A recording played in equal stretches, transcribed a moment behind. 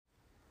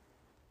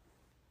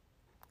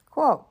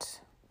Quote,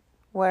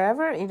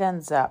 "Wherever it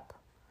ends up,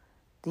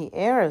 the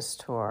Eras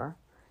Tour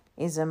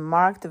is a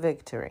marked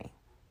victory,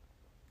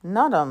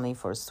 not only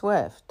for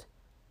Swift,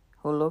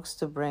 who looks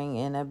to bring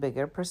in a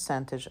bigger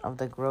percentage of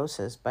the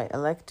grosses by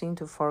electing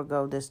to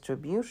forego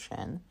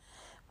distribution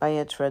by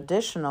a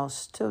traditional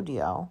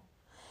studio,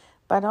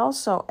 but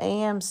also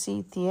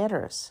AMC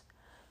Theaters,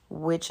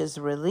 which is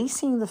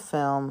releasing the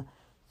film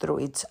through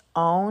its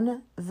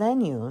own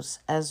venues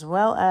as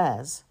well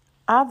as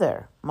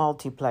other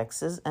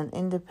multiplexes and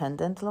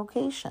independent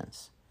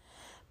locations.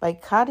 By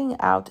cutting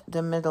out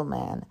the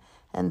middleman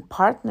and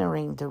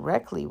partnering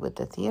directly with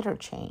the theater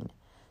chain,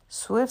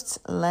 Swift's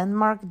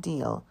landmark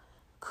deal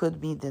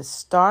could be the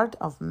start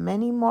of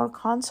many more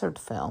concert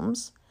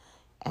films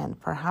and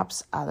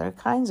perhaps other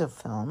kinds of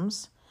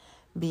films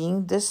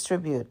being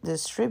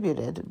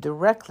distributed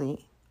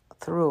directly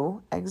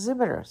through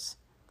exhibitors.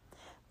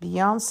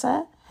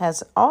 Beyoncé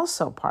has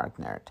also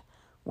partnered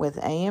with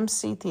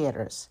AMC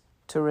Theaters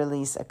to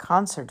release a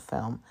concert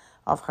film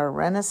of her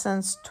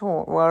Renaissance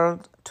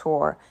World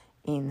Tour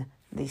in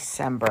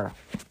December."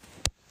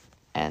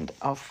 End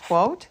of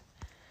quote.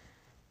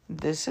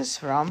 This is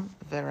from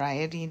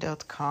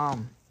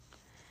Variety.com.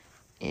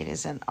 It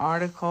is an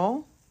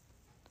article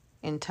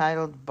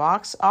entitled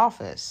 "Box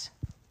Office,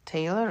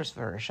 Taylor's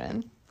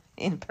Version,"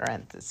 in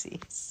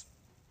parentheses.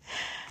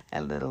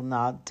 A little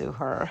nod to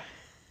her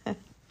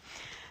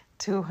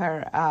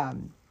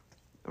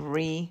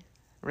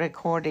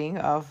re-recording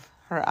of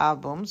her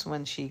albums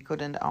when she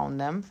couldn't own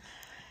them.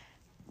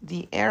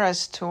 The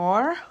Eras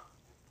Tour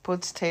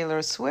puts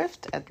Taylor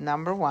Swift at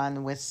number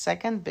 1 with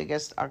second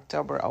biggest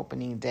October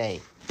opening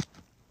day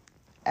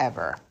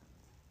ever.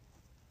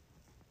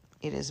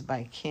 It is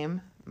by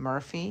Kim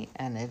Murphy,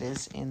 and it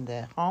is in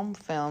the home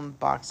film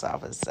box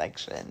office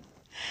section.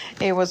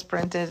 It was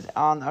printed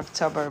on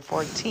October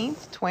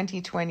 14th,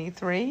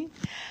 2023,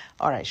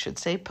 or I should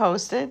say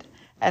posted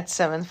at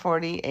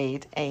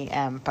 7:48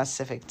 a.m.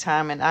 Pacific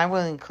time, and I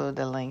will include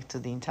a link to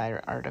the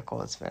entire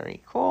article. It's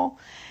very cool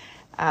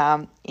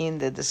in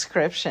the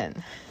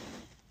description.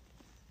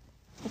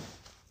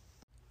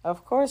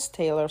 Of course,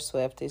 Taylor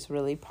Swift is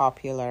really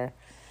popular,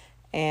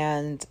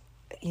 and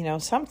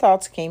some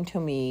thoughts came to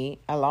me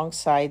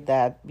alongside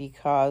that,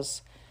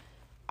 because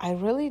I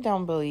really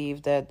don't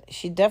believe that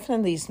she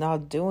definitely is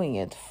not doing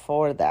it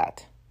for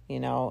that.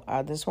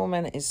 This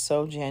woman is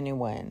so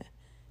genuine.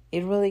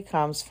 It really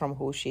comes from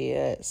who she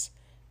is,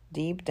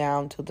 deep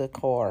down to the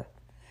core.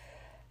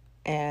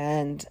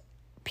 And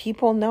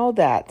people know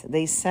that.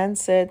 They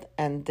sense it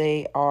and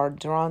they are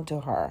drawn to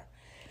her.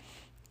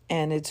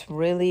 And it's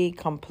really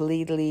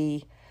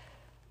completely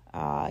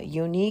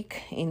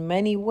unique in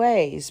many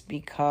ways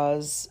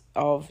because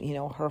of,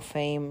 her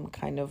fame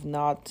kind of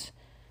not,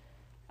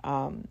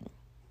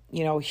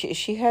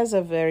 she has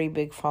a very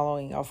big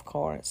following, of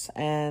course.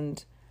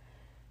 And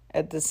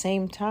at the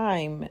same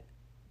time,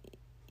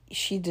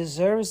 she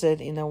deserves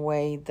it in a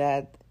way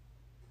that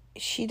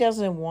she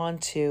doesn't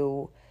want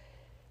to,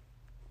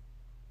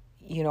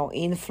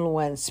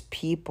 influence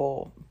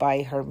people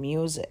by her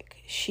music.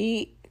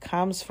 She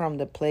comes from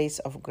the place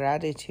of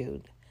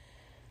gratitude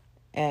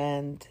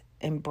and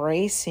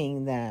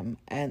embracing them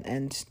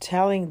and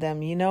telling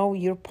them,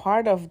 you're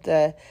part of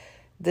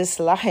this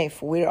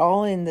life. We're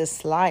all in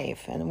this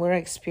life and we're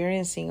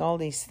experiencing all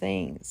these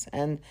things.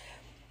 And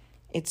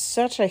it's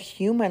such a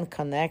human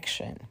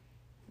connection.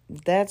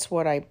 That's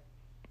what I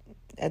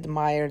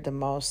admire the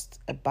most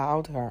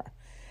about her.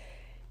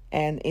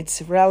 And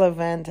it's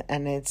relevant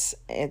and it's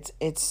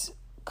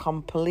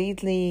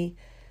completely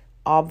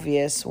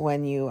obvious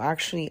when you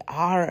actually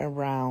are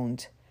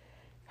around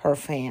her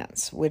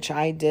fans, which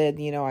I did.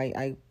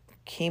 I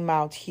came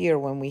out here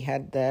when we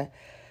had the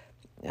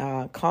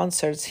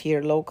concerts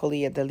here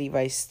locally at the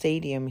Levi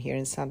Stadium here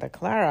in Santa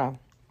Clara.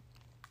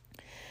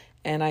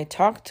 And I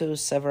talked to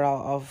several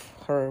of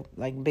her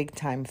big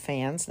time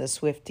fans, the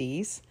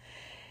Swifties,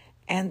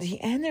 and the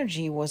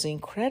energy was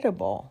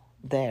incredible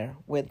there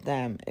with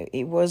them.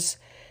 It was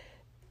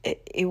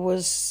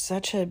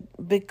such a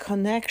big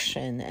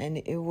connection, and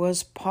it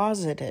was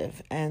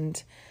positive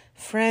and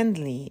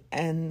friendly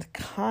and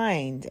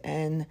kind.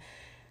 And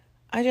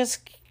I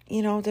just,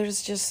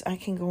 I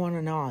can go on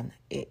and on.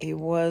 It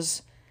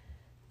was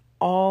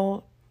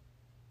all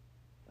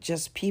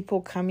just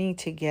people coming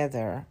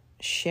together,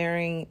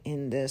 sharing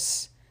in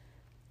this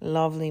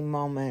lovely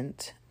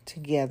moment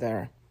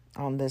together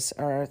on this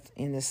earth,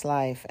 in this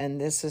life. And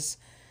this is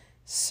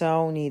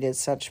so needed,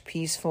 such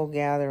peaceful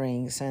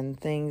gatherings and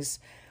things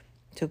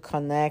to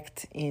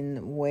connect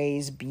in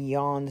ways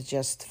beyond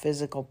just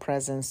physical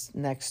presence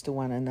next to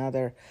one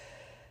another.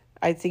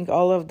 I think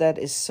all of that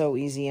is so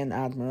easy and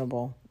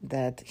admirable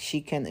that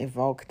she can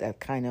evoke that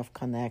kind of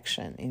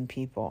connection in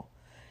people.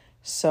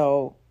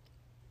 So,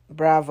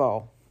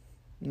 bravo,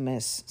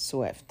 Miss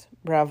Swift.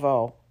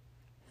 Bravo,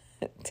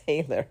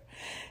 Taylor.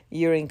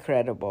 You're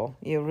incredible.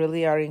 You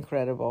really are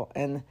incredible.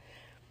 And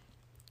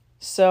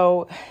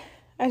so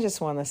I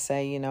just want to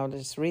say,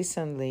 just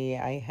recently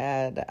I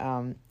had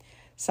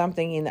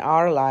something in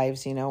our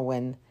lives,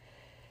 when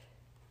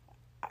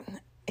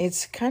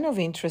it's kind of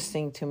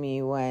interesting to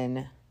me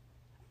when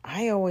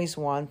I always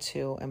want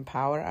to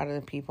empower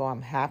other people.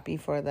 I'm happy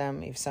for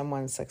them. If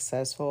someone's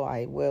successful,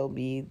 I will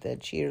be the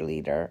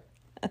cheerleader.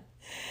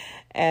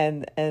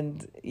 and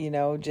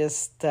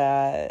just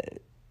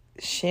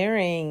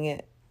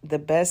sharing the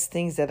best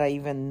things that I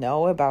even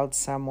know about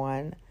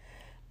someone,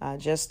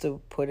 just to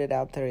put it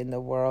out there in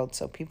the world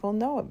so people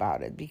know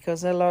about it,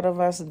 because a lot of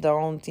us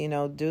don't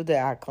do the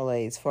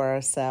accolades for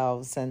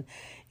ourselves. And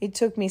it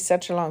took me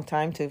such a long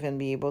time to even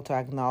be able to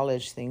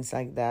acknowledge things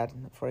like that,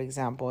 for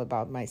example,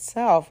 about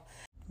myself.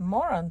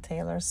 More on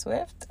Taylor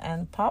Swift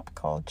and pop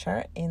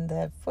culture in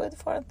the Food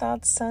for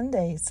Thought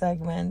Sunday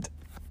segment.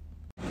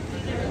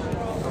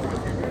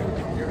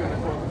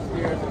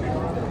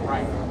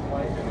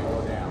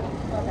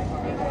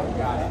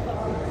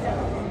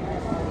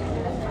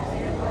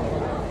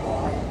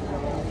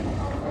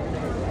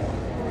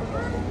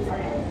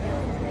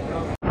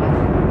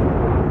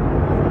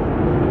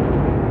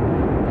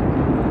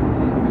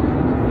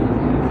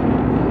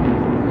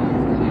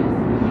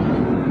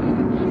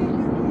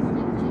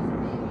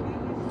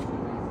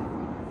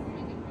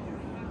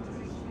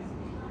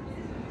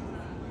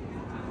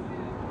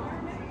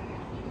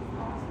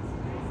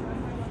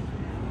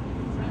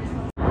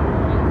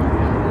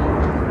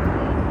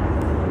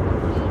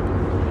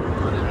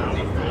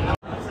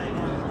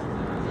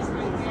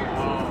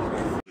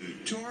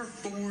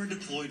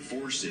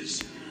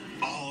 Forces.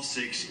 All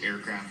 6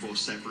 aircraft will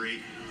separate,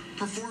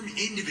 perform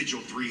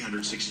individual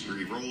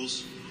 360-degree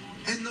rolls,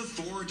 and the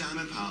 4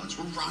 diamond pilots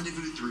will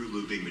rendezvous through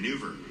looping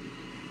maneuver.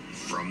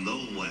 From the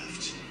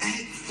left,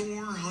 at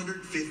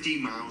 450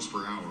 miles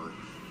per hour,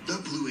 the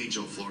Blue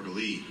Angel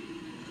fleur-de-lis.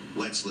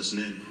 Let's listen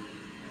in.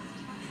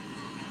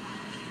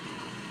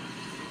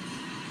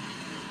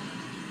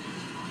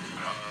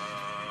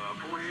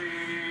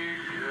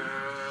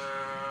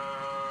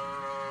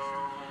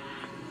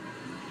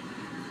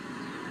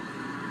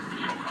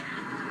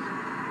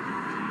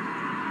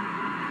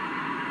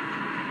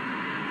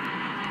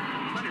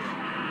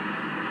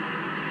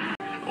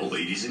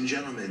 Ladies and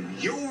gentlemen,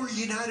 your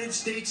United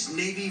States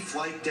Navy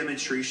Flight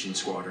Demonstration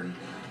Squadron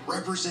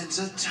represents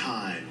a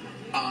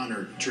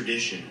time-honored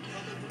tradition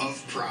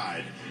of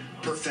pride,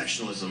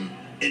 professionalism,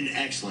 and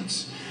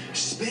excellence,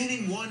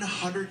 spanning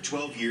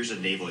 112 years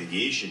of naval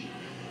aviation.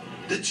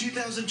 The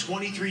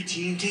 2023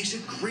 team takes a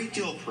great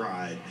deal of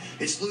pride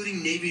in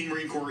saluting Navy and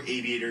Marine Corps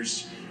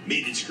aviators,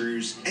 maintenance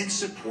crews, and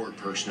support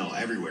personnel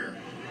everywhere.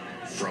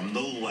 From the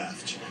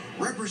left,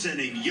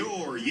 representing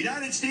your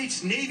United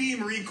States Navy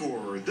and Marine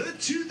Corps, the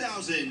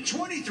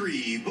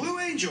 2023 Blue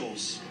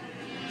Angels.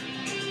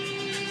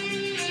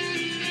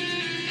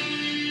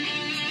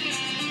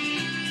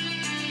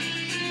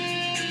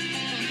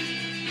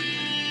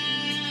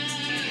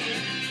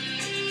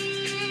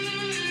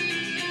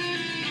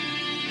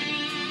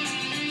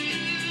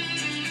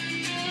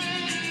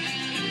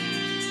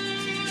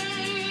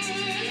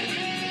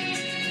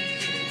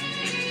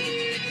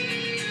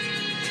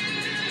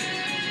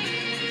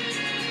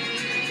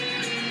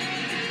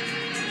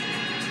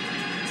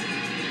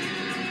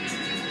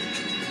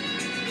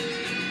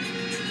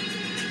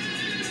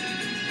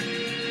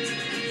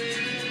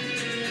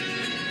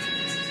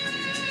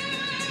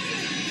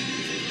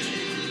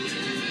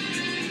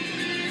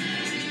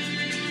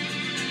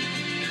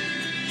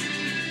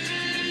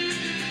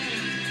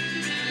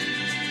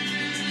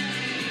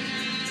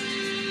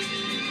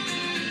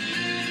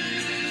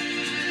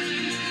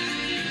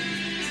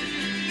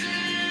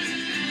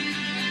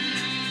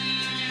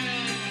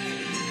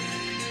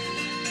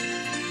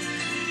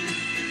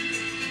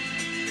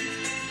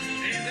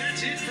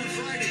 That's it for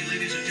Friday,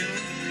 ladies and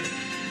gentlemen.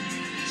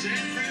 San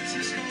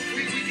Francisco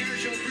Weekly Air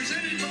Show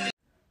presented by...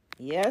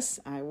 Yes,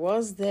 I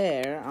was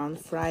there on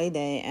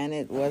Friday, and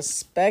it was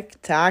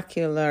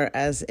spectacular,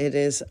 as it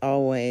is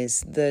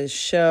always. The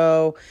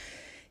show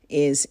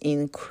is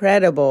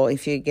incredible.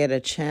 If you get a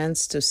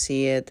chance to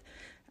see it,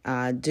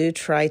 do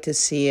try to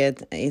see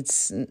it.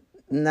 It's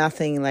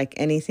nothing like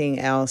anything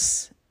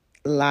else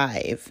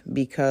live,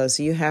 because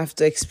you have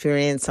to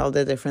experience all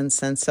the different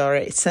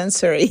sensory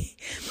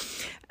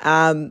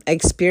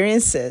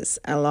experiences,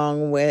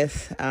 along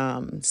with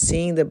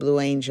seeing the Blue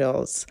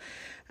Angels.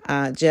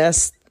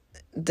 Just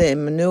the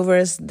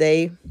maneuvers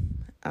they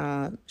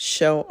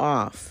show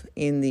off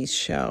in these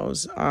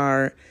shows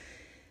are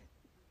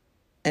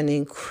an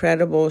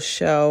incredible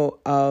show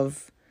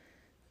of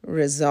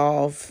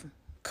resolve,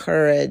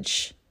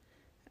 courage,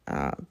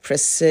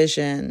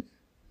 precision,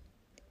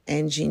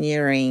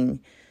 engineering,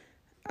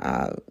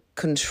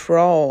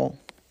 control,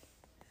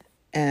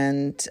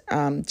 and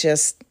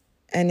just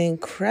an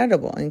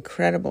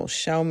incredible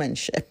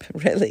showmanship,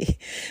 really,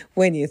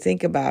 when you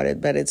think about it.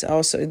 But it's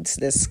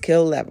the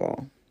skill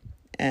level,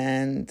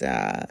 and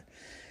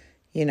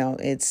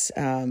it's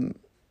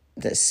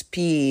the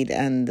speed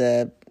and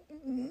the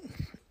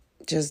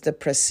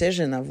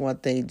precision of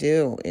what they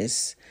do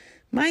is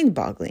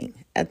mind-boggling.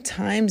 At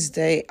times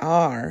they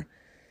are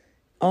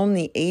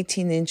only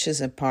 18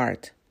 inches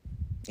apart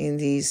in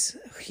these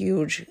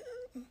huge,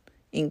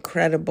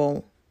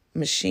 incredible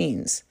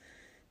machines,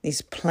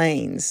 these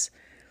planes.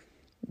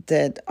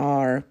 that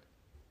are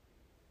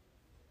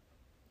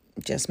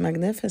just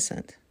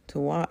magnificent to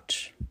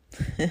watch.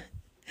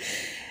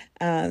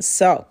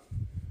 So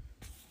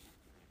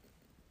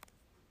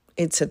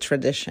it's a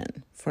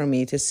tradition for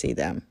me to see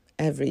them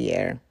every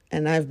year.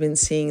 And I've been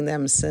seeing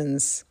them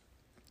since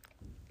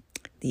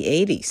the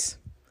 80s,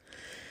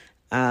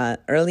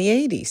 early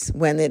 80s,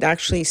 when it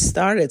actually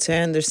started. So I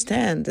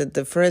understand that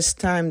the first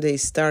time they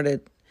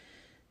started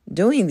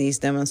doing these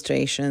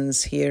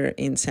demonstrations here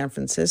in San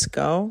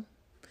Francisco,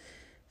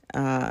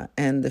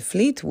 and the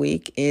Fleet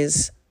Week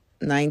is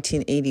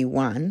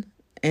 1981.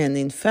 And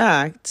in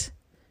fact,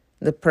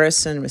 the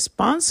person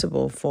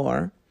responsible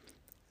for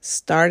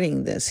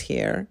starting this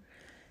here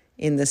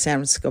in the San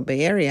Francisco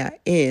Bay Area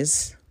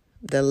is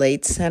the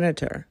late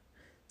Senator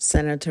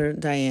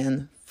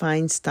Dianne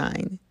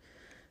Feinstein,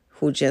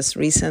 who just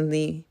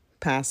recently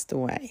passed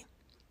away.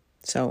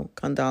 So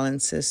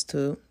condolences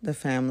to the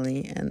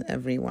family and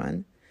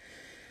everyone.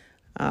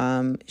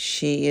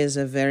 She is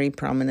a very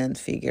prominent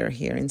figure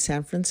here in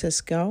San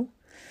Francisco.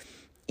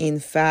 In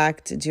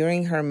fact,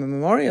 during her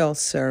memorial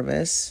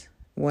service,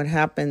 what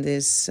happened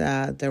is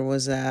there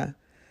was a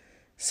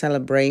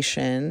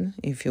celebration,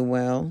 if you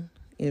will,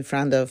 in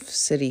front of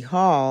City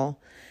Hall.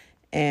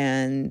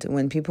 And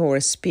when people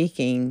were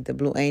speaking, the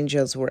Blue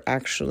Angels were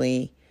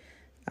actually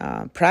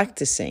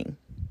practicing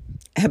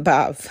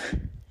above,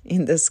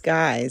 in the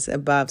skies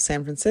above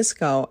San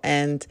Francisco.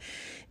 And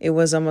it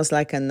was almost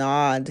like a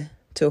nod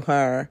to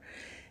her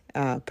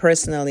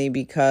personally,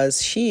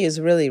 because she is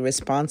really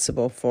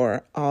responsible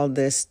for all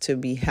this to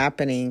be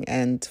happening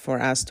and for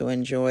us to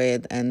enjoy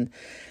it, and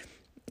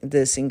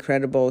this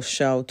incredible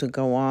show to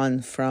go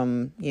on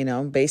from,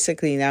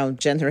 basically now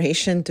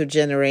generation to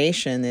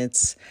generation.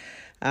 It's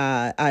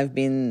I've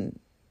been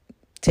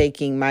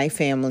taking my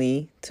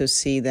family to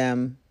see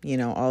them,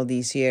 all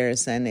these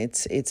years, and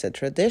it's a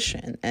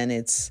tradition, and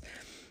it's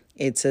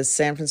a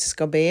San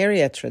Francisco Bay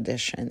Area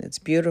tradition. It's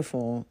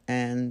beautiful,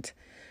 and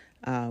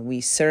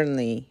we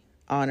certainly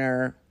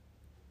honor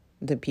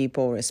the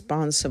people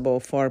responsible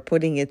for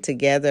putting it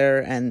together.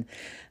 And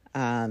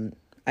I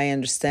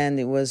understand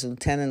it was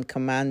Lieutenant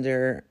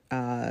Commander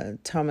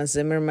Thomas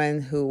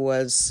Zimmerman who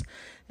was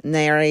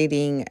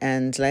narrating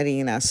and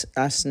letting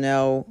us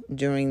know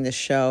during the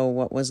show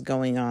what was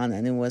going on,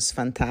 and it was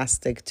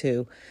fantastic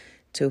to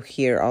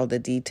hear all the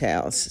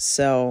details.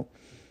 So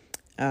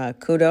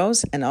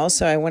kudos. And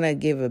also I want to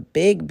give a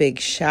big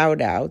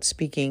shout out,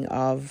 speaking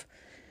of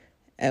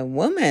a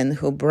woman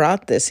who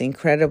brought this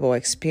incredible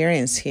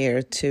experience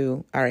here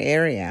to our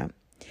area.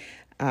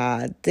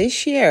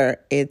 This year,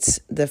 it's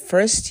the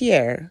first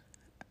year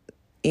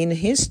in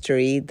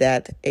history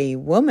that a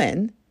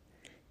woman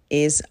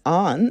is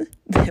on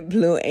the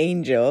Blue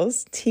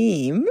Angels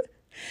team.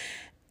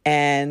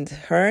 And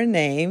her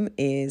name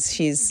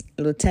she's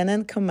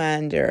Lieutenant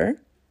Commander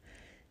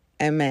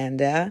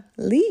Amanda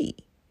Lee.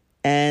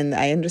 And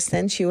I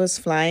understand she's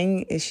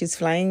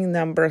flying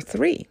number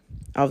 3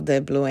 of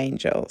the Blue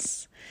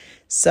Angels.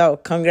 So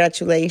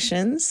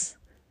congratulations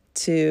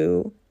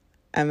to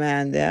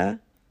Amanda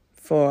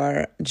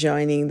for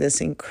joining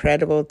this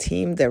incredible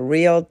team, the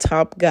real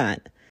Top Gun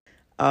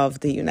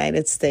of the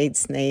United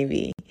States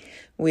Navy.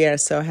 We are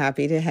so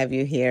happy to have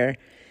you here.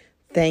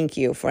 Thank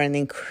you for an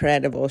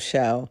incredible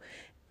show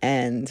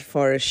and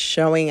for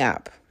showing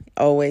up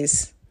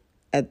always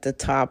at the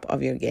top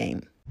of your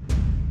game.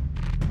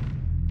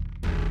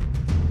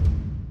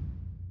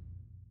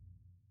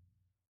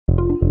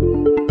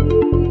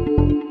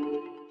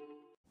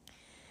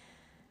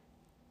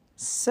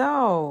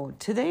 So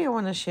today I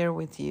want to share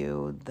with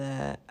you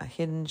a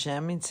hidden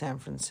gem in San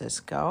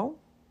Francisco.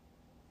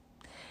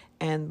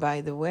 And by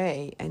the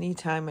way,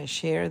 anytime I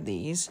share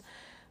these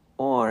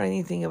or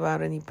anything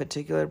about any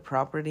particular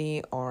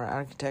property or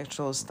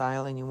architectural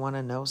style and you want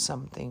to know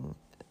something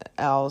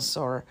else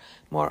or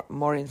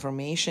more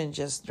information,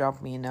 just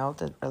drop me a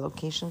note at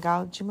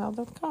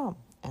relocationgal@gmail.com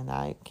and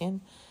I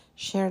can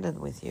share that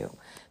with you.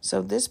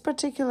 So this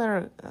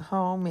particular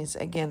home is,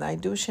 again, I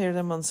do share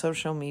them on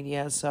social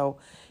media, so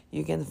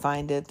you can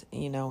find it,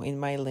 in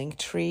my link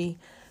tree.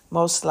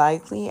 Most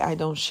likely, I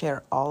don't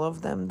share all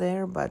of them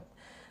there, but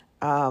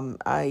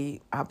I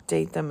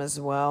update them as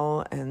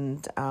well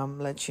and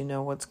let you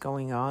know what's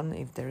going on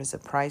if there is a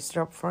price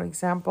drop, for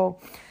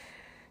example.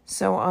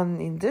 So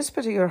in this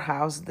particular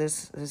house,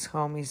 this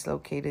home is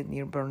located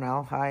near Byrne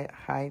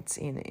Heights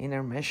in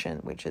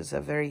Intermission, which is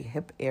a very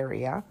hip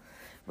area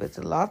with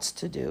lots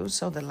to do.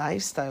 So the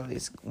lifestyle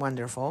is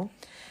wonderful.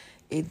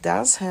 It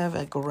does have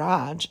a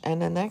garage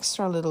and an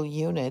extra little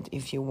unit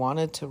if you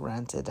wanted to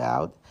rent it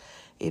out.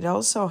 It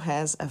also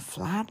has a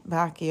flat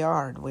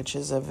backyard, which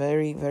is a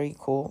very, very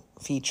cool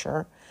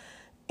feature.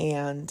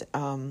 And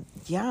and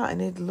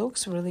it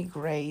looks really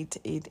great.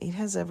 It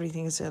has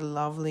everything. It's a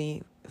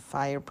lovely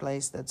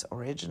fireplace that's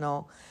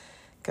original,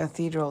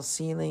 cathedral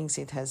ceilings.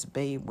 It has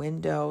bay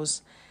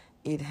windows.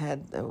 It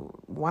had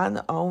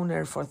one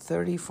owner for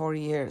 34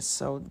 years.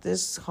 So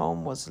this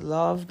home was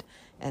loved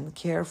and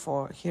cared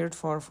for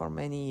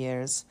many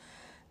years.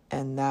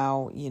 And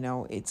now,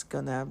 it's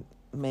going to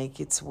make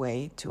its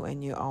way to a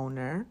new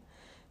owner.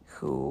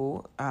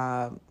 who,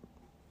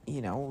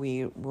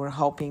 we're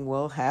hoping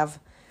will have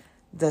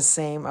the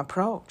same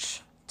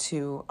approach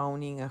to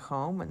owning a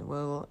home and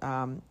will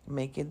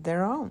make it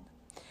their own.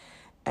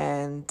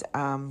 And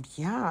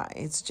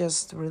it's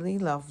just really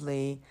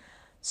lovely.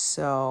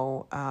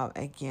 So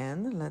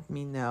again, let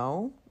me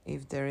know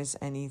if there is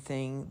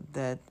anything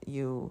that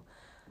you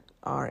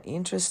are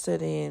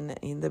interested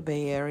in the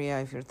Bay Area.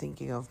 If you're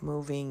thinking of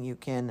moving, you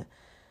can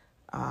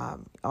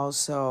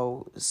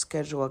also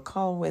schedule a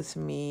call with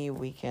me.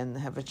 We can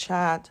have a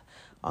chat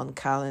on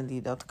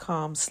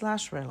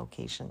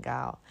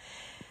calendly.com/relocationgal.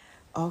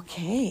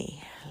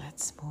 Okay,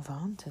 let's move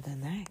on to the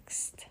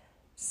next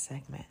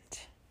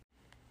segment.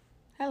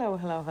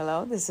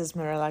 Hello. This is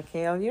Mirella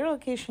Kale, your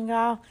location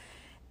gal,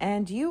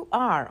 and you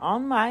are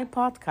on my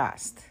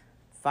podcast,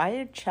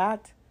 Fire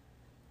Chat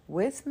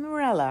with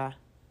Mirella,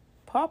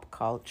 Pop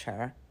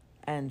Culture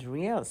and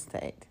Real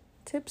Estate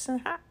Tips and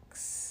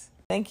Hacks.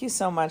 Thank you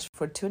so much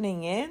for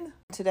tuning in.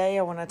 Today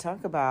I want to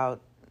talk about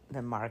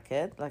the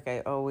market, like I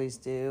always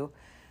do.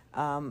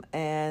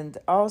 And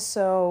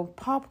also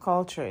pop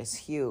culture is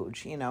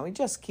huge. It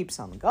just keeps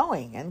on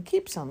going and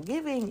keeps on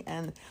giving,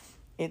 and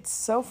it's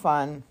so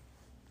fun.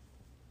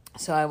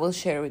 So I will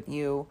share with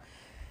you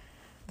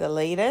the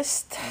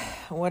latest,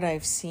 what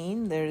I've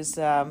seen. There's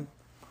a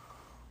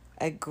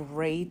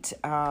great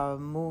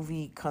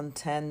movie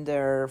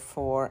contender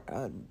for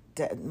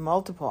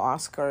multiple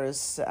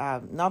Oscars,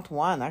 not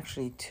one,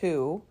 actually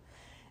two,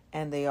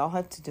 and they all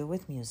have to do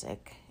with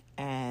music.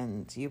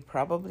 And you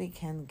probably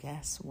can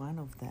guess one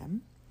of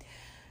them,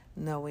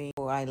 knowing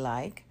who I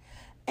like.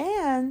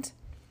 And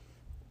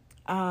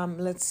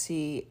let's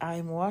see,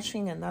 I'm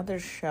watching another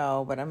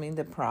show, but I'm in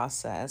the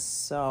process,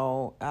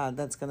 so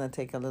that's going to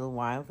take a little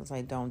while because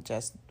I don't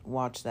just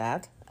watch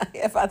that. I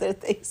have other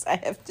things I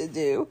have to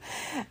do.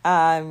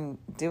 I'm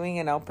doing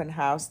an open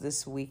house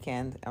this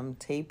weekend. I'm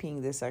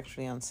taping this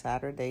actually on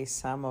Saturday,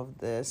 some of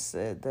this.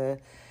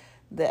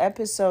 The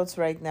episodes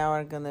right now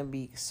are going to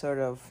be sort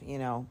of,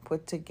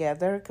 put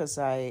together because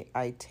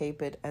I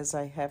tape it as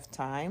I have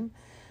time,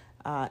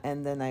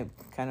 and then I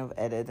kind of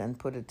edit and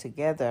put it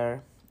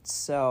together.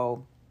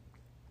 So,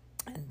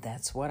 and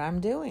that's what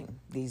I'm doing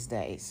these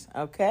days,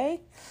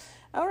 okay?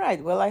 All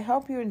right, well, I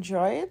hope you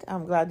enjoy it.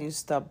 I'm glad you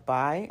stopped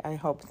by. I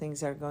hope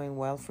things are going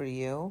well for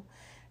you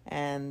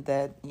and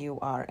that you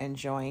are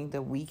enjoying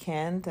the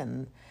weekend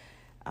and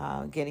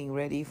getting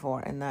ready for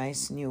a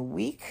nice new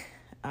week.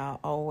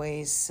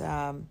 Always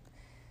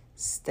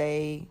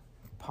stay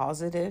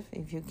positive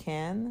if you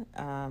can.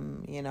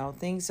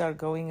 Things are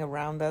going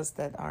around us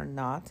that are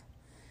not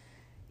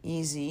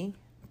easy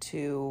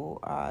to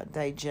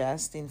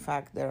digest. In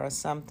fact, there are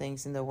some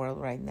things in the world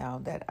right now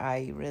that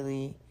I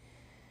really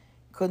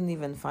couldn't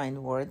even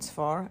find words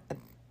for.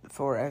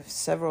 For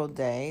several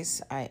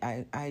days,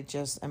 I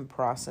just am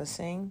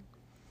processing.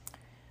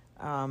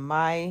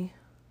 My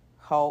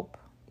hope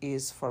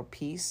is for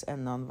peace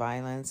and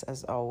nonviolence,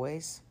 as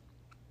always.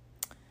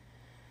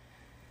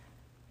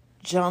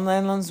 John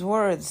Lennon's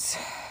words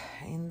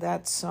in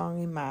that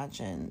song,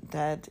 Imagine,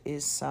 that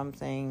is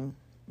something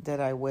that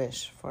I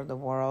wish for the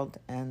world,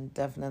 and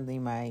definitely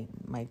my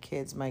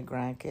kids, my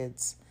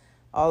grandkids,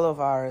 all of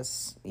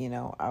ours,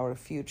 our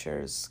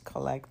futures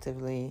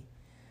collectively,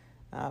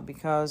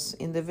 because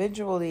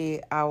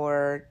individually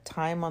our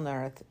time on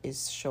earth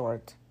is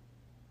short.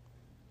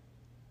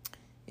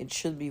 It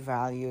should be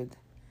valued,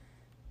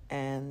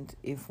 and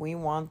if we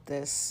want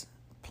this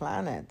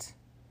planet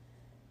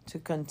to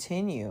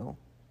continue,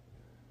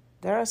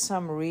 there are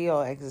some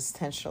real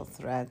existential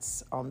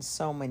threats on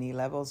so many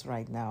levels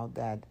right now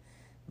that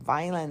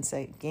violence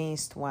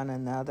against one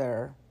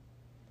another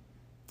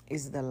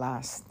is the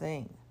last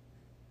thing.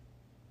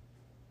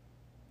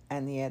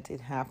 And yet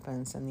it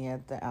happens, and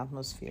yet the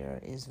atmosphere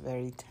is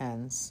very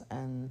tense.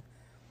 And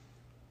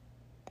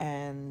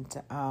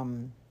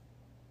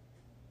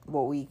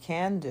what we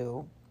can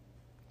do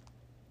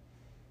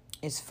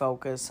is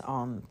focus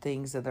on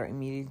things that are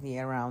immediately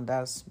around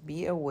us,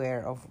 be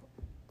aware of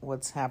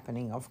what's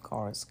happening, of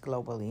course,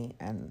 globally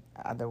and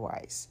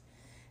otherwise.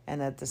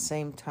 And at the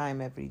same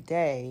time, every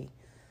day,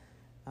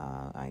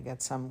 I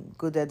got some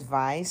good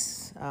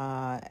advice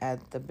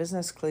at the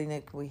business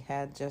clinic we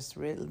had just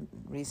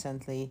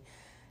recently.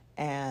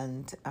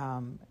 And,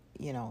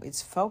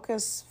 it's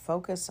focus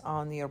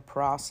on your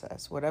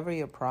process, whatever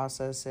your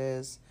process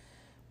is,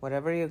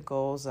 whatever your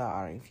goals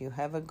are. If you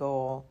have a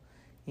goal,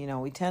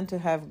 we tend to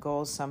have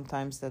goals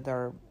sometimes that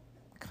are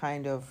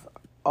kind of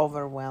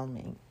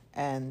overwhelming,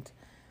 and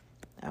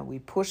we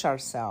push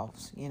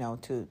ourselves,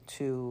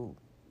 to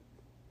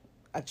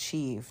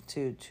achieve,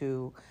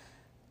 to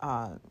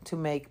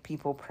make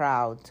people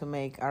proud, to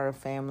make our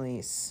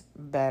families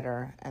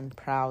better and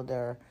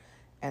prouder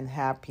and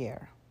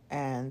happier.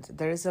 And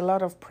there is a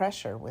lot of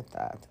pressure with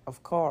that,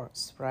 of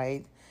course,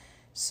 right?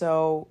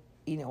 So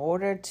in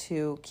order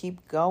to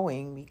keep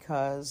going,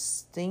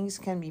 because things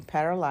can be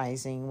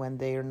paralyzing when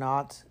they're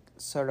not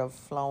sort of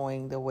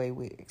flowing the way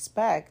we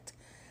expect,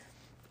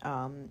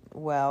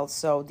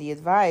 so the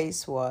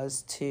advice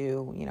was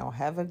to,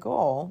 have a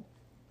goal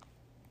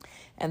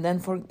and then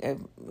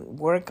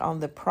work on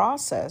the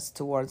process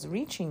towards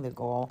reaching the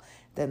goal,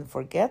 then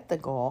forget the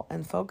goal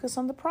and focus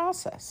on the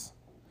process.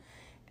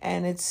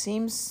 And it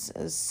seems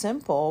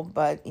simple,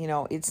 but,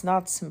 it's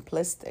not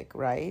simplistic,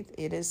 right?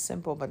 It is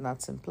simple, but not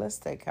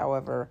simplistic.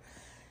 However,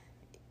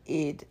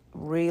 it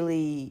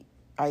really,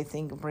 I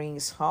think,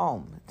 brings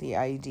home the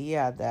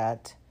idea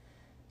that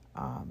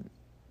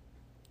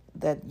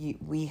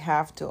we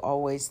have to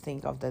always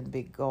think of that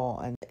big goal.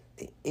 And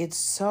it's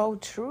so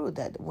true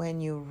that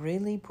when you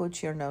really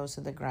put your nose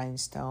to the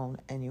grindstone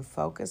and you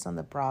focus on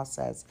the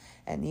process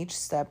and each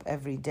step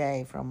every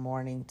day from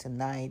morning to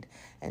night,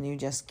 and you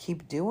just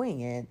keep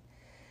doing it,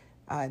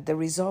 the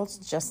results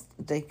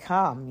they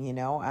come,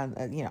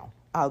 and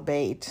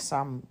albeit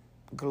some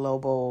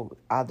global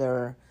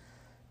other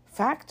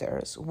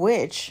factors,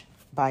 which,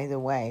 by the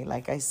way,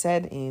 like I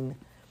said in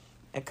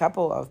a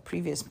couple of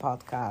previous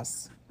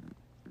podcasts,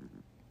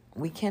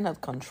 we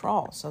cannot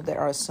control. So there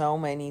are so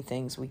many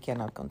things we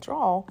cannot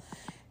control,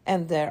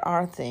 and there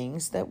are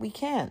things that we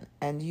can.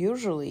 And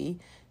usually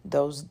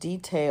those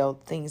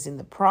detailed things in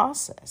the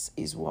process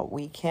is what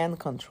we can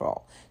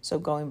control. So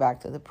going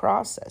back to the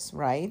process,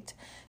 right?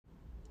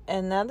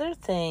 Another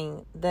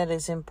thing that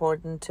is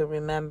important to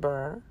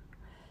remember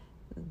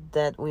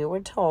that we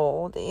were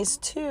told is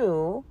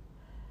to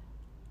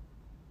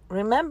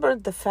remember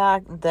the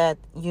fact that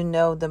you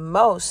know the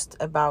most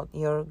about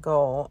your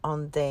goal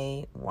on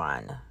day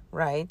one,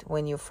 right?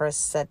 When you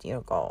first set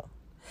your goal.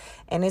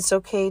 And it's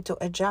okay to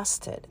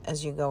adjust it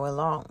as you go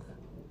along.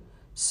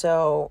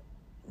 So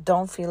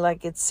don't feel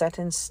like it's set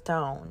in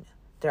stone.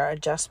 There are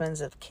adjustments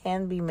that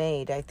can be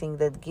made. I think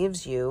that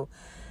gives you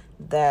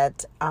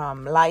that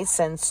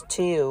license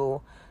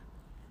to,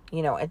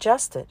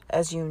 adjust it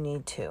as you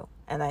need to.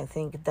 And I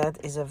think that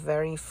is a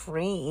very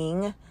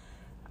freeing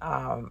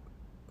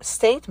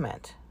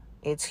statement.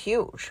 It's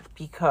huge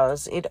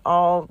because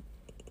all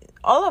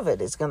of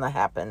it is going to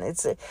happen.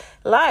 It's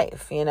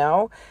life,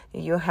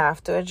 you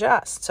have to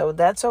adjust. So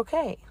that's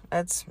okay.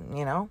 That's,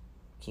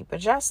 keep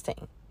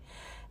adjusting.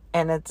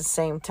 And at the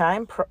same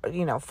time,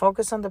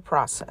 focus on the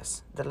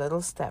process, the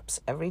little steps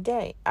every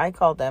day. I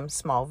call them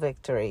small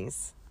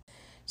victories.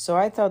 So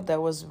I thought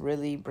that was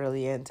really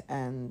brilliant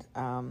and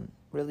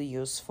really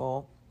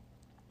useful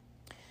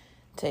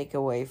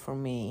takeaway for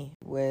me.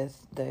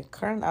 With the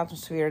current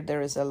atmosphere,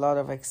 there is a lot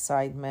of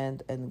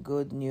excitement and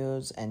good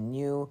news and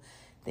new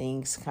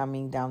things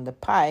coming down the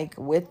pike.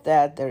 With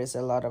that, there is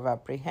a lot of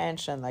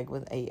apprehension, like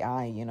with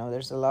AI,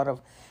 there's a lot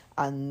of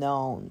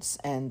unknowns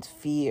and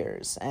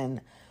fears,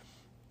 and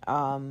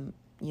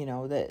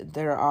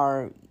there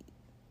are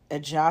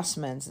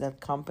adjustments that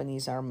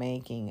companies are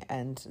making.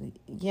 And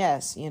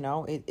yes,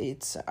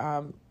 it's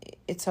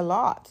a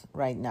lot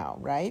right now,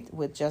 right?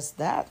 With just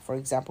that, for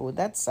example, with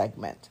that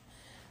segment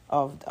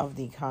of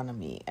the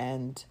economy.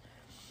 And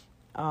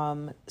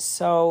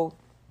so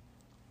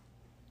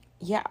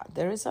yeah,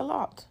 there is a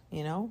lot,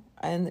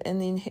 and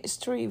in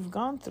history, we've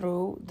gone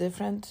through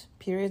different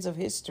periods of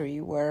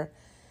history where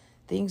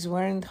things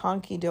weren't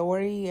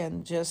hunky-dory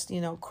and just,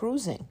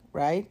 cruising,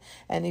 right?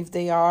 And if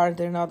they are,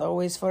 they're not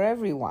always for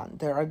everyone.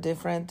 There are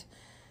different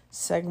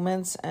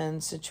segments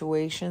and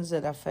situations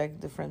that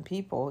affect different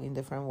people in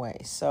different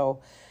ways.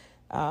 So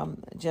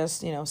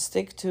just,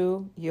 stick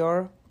to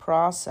your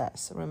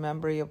process.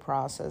 Remember your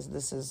process.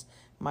 This is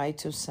my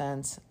 2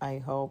 cents. I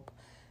hope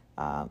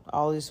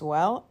all is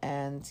well.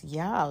 And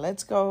yeah,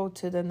 let's go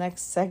to the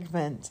next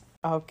segment.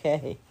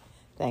 Okay.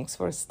 Thanks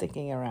for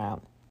sticking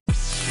around.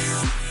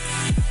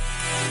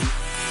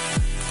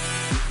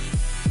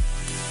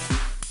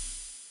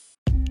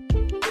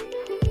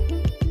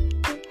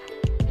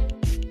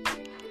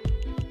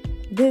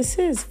 This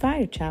is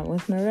Fire Chat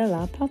with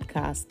Marilla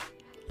podcast,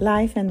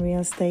 life and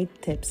real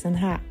estate tips and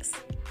hacks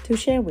to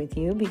share with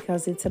you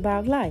because it's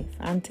about life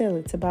until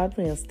it's about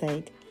real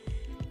estate.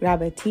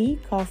 Grab a tea,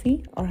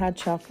 coffee, or hot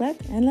chocolate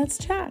and let's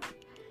chat.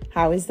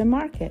 How is the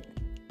market?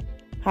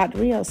 Hot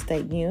real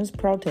estate news,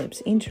 pro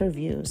tips,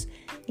 interviews,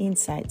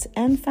 insights,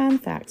 and fun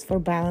facts for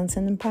balance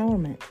and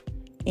empowerment,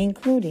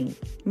 including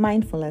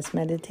mindfulness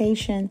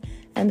meditation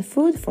and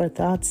food for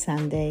thought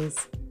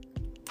Sundays.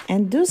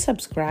 And do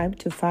subscribe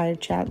to Fire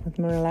Chat with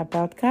Marilla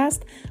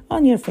podcast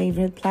on your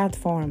favorite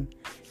platform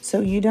so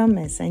you don't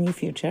miss any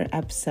future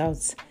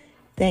episodes.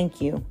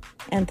 Thank you,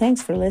 and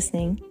thanks for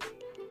listening.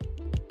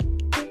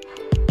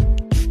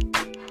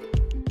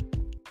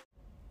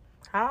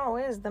 How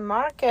is the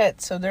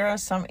market? So there are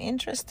some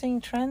interesting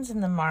trends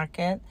in the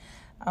market.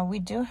 We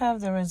do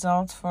have the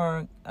results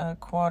for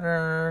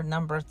quarter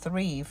number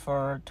 3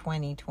 for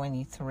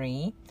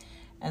 2023.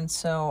 And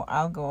so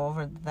I'll go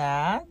over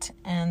that,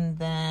 and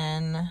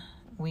then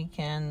we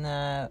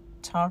can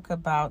talk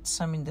about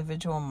some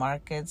individual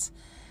markets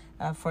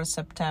for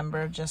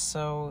September, just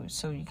so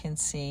you can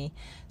see.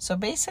 So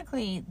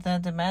basically, the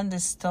demand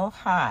is still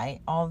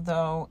high,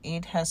 although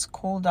it has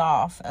cooled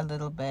off a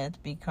little bit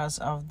because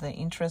of the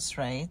interest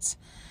rates.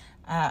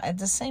 At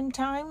the same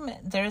time,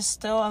 there's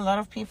still a lot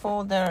of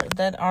people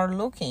that are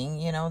looking.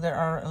 There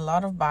are a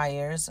lot of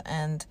buyers,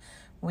 and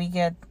we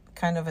get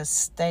kind of a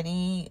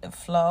steady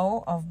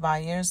flow of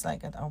buyers,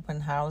 like at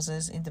open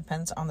houses. It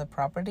depends on the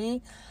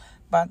property,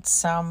 but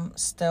some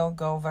still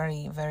go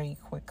very, very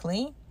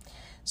quickly.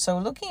 So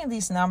looking at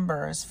these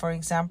numbers, for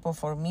example,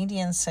 for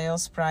median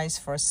sales price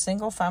for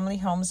single family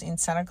homes in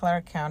Santa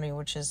Clara County,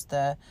 which is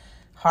the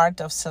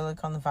heart of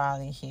Silicon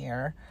Valley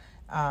here,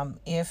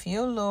 if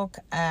you look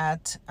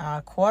at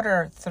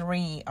quarter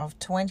 3 of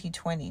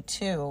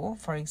 2022,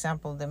 for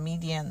example, the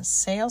median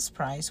sales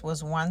price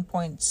was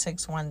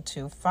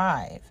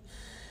 1.6125,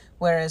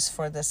 whereas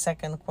for the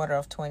second quarter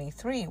of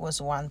 23 was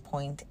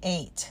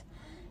 1.8.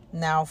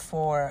 Now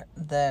for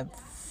the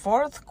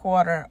fourth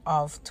quarter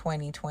of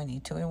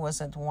 2022, it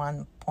was at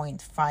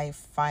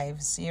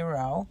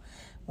 1.550,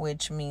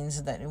 which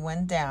means that it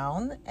went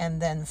down. And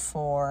then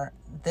for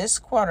this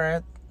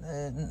quarter,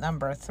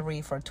 number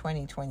 3 for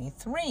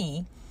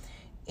 2023,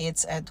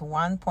 it's at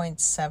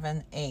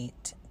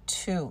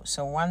 1.782,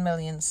 so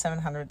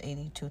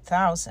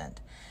 1,782,000,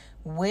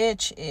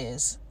 which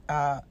is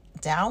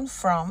down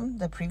from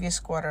the previous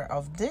quarter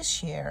of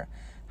this year.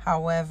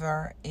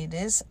 However, it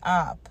is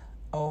up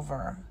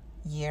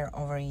year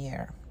over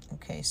year.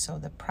 Okay, so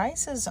the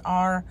prices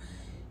are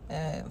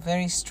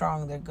very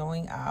strong. They're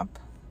going up.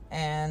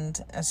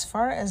 And as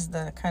far as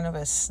the kind of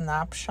a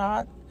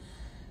snapshot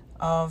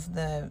of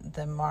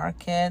the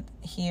market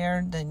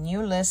here, the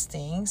new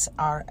listings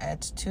are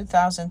at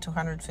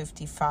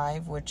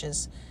 2,255, which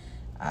is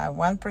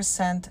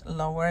 1%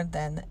 lower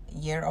than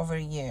year over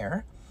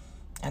year.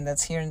 And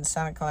that's here in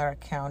Santa Clara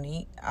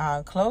County.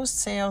 Closed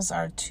sales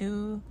are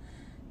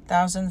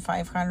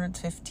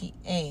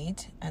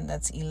 2,558, and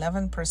that's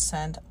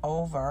 11%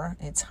 over.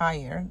 It's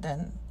higher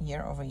than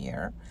year over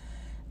year.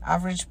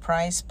 Average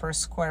price per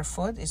square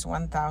foot is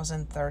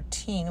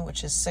 $1,013,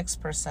 which is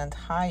 6%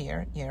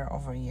 higher year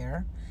over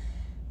year.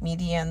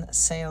 Median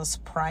sales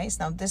price,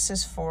 now this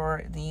is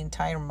for the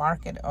entire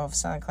market of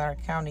Santa Clara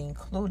County,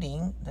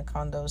 including the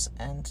condos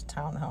and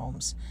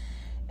townhomes,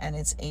 and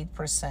it's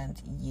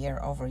 8% year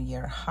over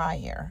year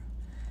higher.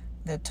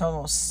 The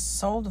total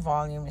sold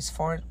volume is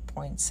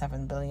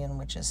 4.7 billion,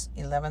 which is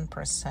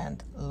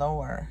 11%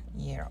 lower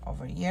year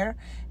over year.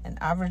 And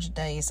average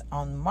days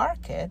on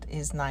market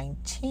is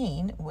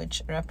 19,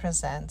 which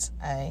represents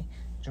a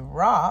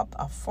drop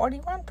of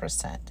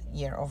 41%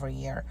 year over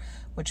year,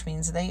 which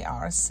means they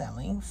are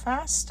selling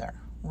faster,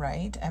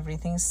 right?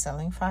 Everything's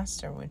selling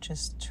faster, which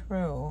is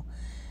true.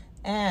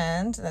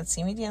 And let's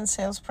see, median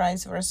sales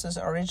price versus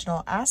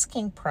original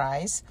asking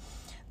price.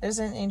 There's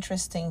an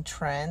interesting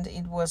trend.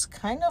 It was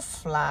kind of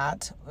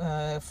flat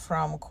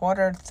from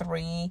quarter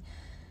 4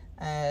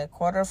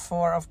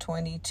 of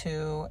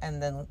 22,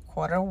 and then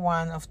quarter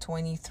 1 of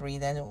 23.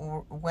 Then it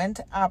went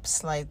up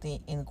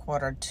slightly in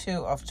quarter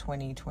 2 of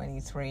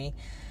 2023,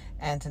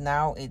 and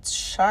now it's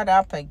shot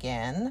up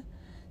again.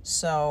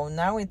 So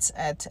now it's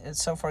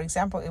for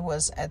example, it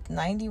was at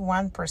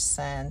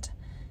 91%.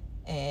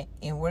 And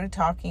we're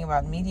talking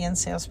about median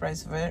sales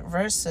price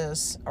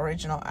versus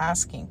original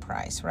asking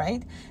price,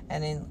 right?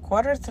 And in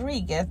quarter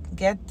 3,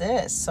 get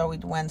this. So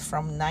it went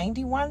from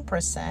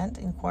 91%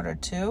 in quarter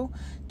 2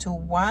 to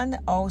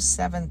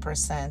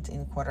 107%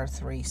 in quarter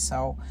 3.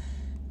 So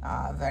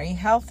very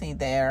healthy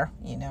there.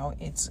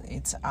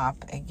 It's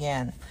up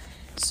again.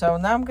 So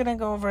now I'm going to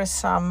go over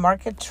some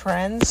market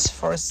trends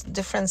for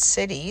different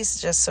cities,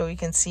 just so we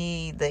can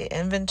see the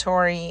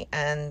inventory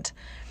and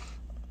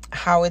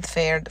how it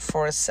fared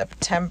for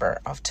September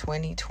of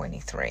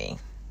 2023.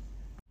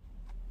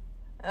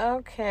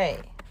 Okay,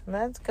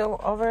 let's go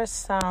over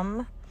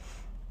some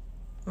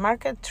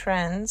market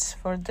trends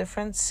for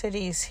different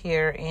cities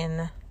here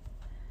in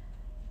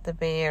the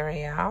Bay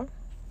Area.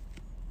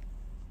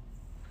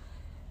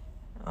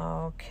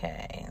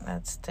 Okay,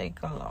 let's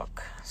take a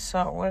look.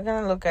 So we're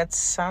going to look at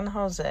San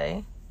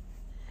Jose,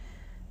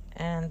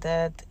 and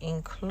that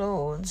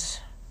includes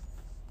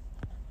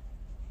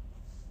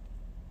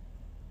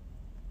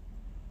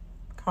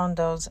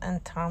condos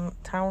and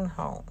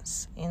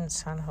townhomes in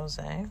San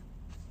Jose.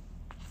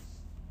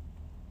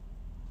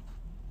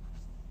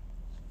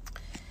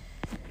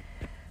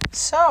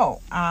 So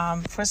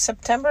for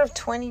September of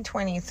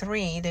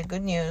 2023, the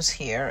good news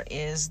here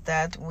is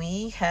that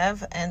we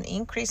have an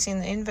increase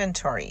in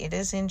inventory. It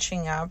is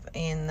inching up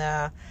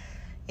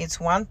it's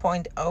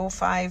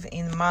 1.05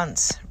 in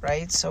months,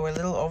 right? So a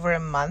little over a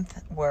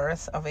month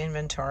worth of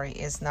inventory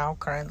is now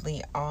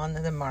currently on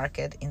the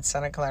market in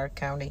Santa Clara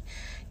County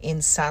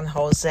in San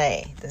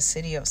Jose, the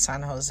city of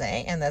San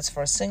Jose, and that's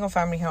for single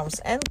family homes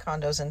and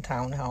condos and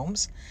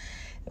townhomes,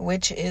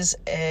 which is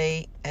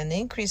an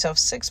increase of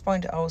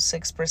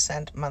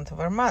 6.06% month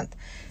over month.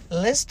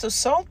 List to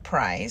sold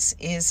price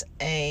is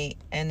an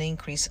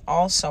increase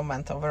also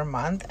month over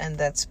month, and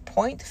that's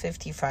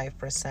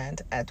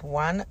 0.55% at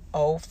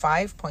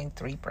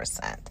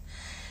 105.3%.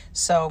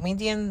 So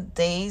median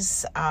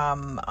days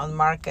on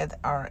market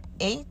are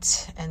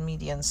 8, and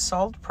median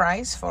sold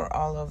price for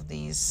all of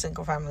these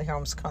single-family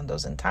homes,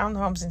 condos, and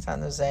townhomes in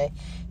San Jose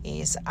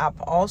is up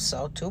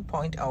also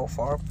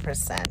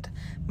 2.04%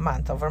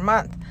 month over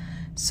month.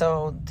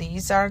 So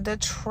these are the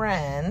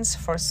trends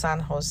for San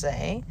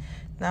Jose.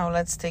 Now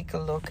let's take a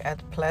look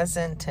at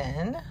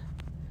Pleasanton,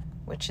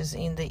 which is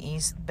in the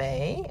East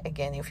Bay.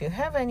 Again, if you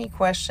have any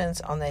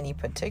questions on any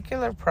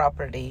particular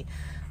property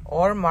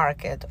or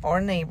market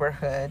or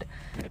neighborhood,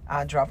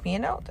 drop me a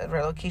note at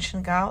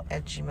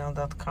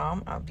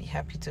relocationgal@gmail.com. I'll be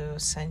happy to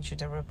send you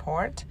the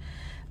report.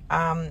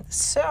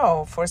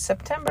 So for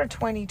September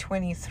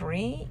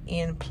 2023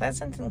 in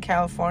Pleasanton,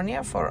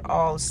 California, for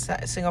all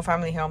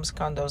single-family homes,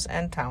 condos,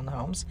 and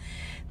townhomes,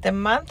 the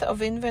months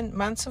of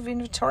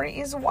inventory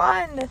is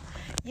 1.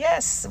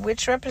 Yes,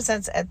 which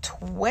represents a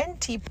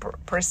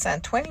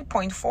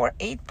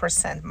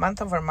 20.48%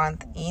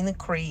 month-over-month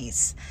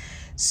increase.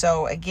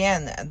 So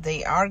again,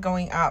 they are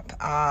going up.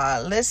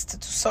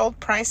 List to sold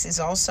price is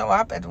also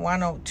up at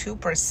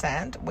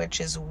 102%, which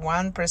is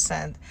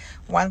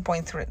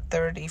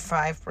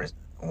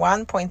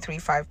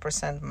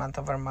 1.35%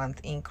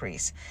 month-over-month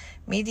increase.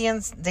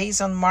 Median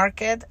days on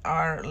market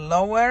are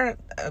lower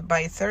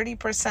by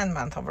 30%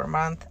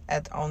 month-over-month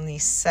at only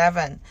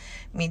 7.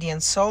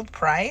 Median sold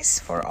price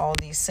for all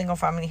these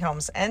single-family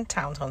homes and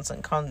townhomes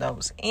and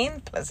condos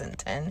in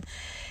Pleasanton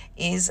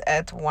is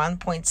at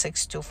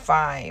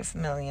 $1.625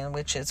 million,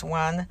 which is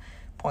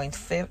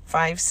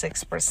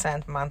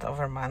 1.56%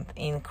 month-over-month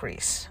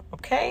increase.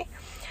 Okay,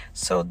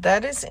 so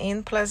that is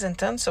in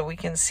Pleasanton. So we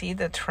can see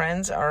the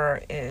trends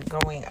are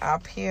going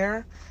up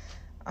here.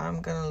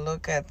 I'm going to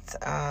look at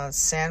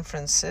San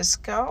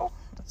Francisco.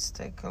 Let's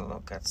take a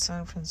look at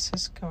San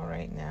Francisco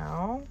right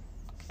now.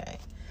 Okay.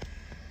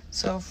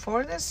 So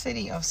for the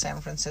city of San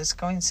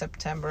Francisco in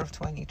September of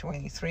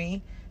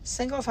 2023,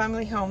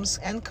 single-family homes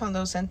and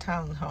condos and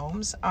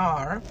townhomes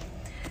are,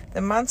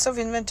 the months of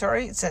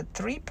inventory, it's at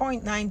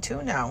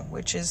 3.92 now,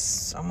 which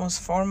is almost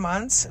 4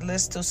 months.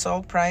 List to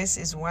sold price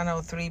is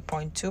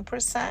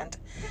 103.2%.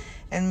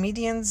 And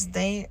median's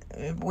day,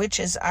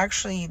 which is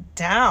actually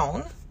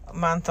down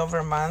month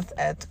over month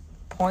at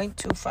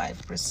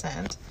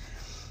 0.25%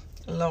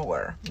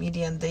 lower.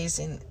 Median days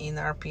in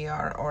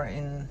RPR or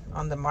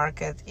on the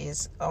market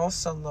is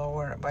also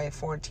lower by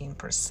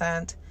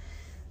 14%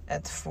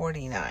 at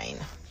 49.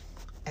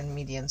 And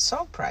median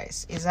sold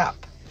price is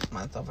up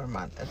month over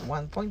month at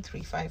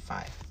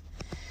 1.355.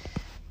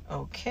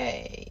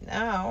 Okay,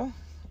 now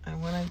I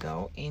want to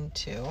go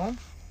into,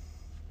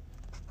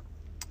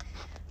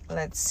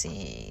 let's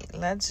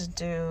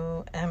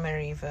do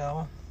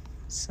Emeryville,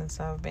 since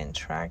I've been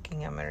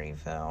tracking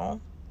Emeryville.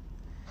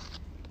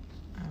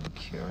 I'm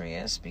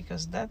curious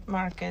because that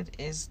market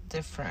is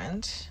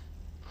different.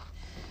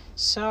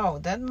 So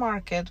that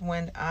market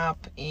went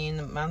up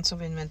in months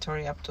of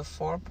inventory up to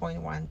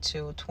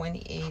 4.12,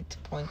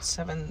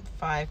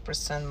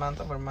 28.75%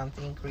 month-over-month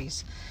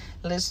increase.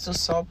 List to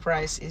sold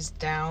price is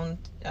down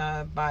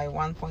by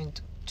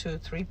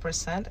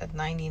 1.23% at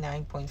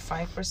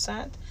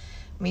 99.5%.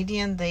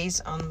 Median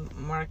days on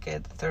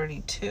market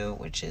 32,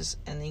 which is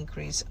an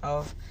increase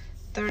of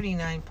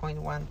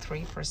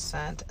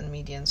 39.13%, and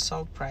median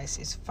sold price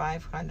is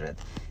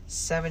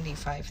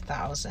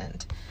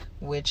 $575,000,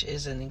 which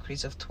is an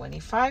increase of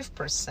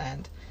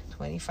 25%,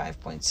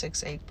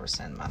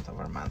 25.68% month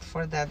over month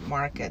for that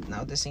market.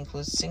 Now this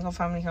includes single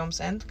family homes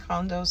and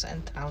condos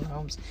and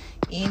townhomes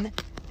in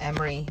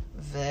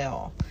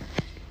Emeryville.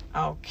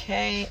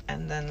 Okay,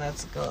 and then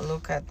let's go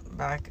look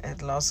back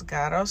at Los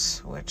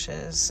Gatos, which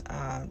is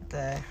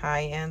the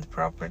high-end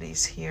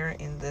properties here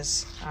in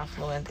this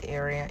affluent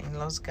area in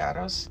Los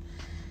Gatos,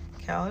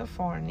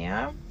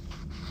 California.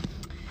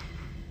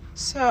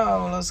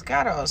 So Los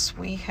Gatos,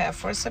 we have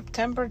for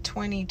September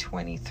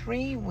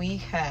 2023, we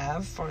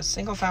have for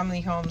single family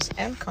homes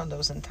and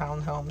condos and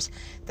townhomes,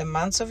 the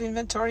months of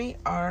inventory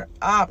are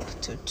up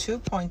to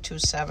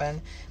 2.27,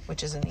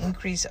 which is an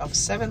increase of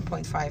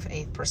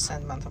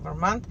 7.58% month over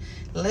month.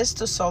 List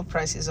to sold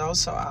price is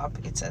also up.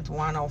 It's at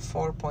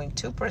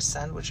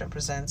 104.2%, which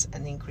represents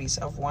an increase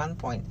of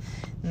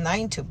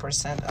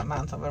 1.92% a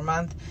month over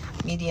month.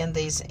 Median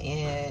days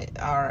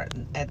are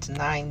at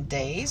 9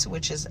 days,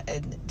 which is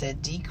the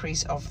decrease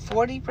of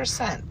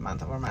 40%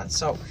 month over month.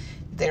 So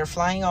they're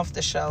flying off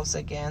the shelves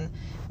again.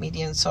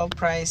 Median sold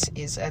price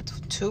is at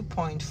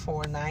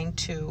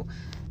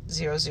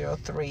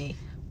 2.492003,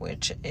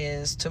 which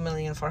is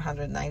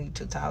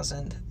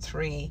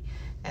 $2,492,003,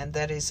 and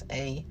that is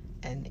an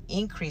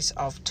increase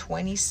of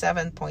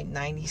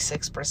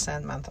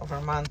 27.96% month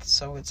over month.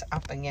 So it's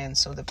up again.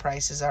 So the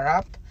prices are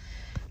up.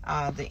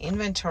 The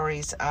inventory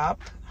is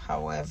up.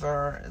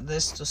 However,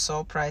 this to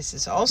sold price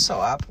is also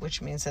up,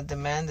 which means that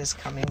demand is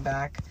coming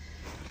back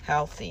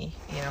healthy.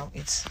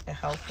 It's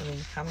healthily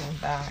coming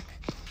back.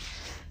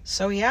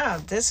 So yeah,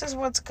 this is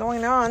what's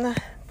going on.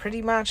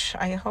 Pretty much,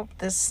 I hope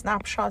this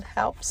snapshot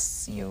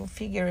helps you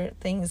figure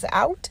things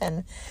out.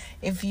 And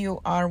if you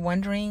are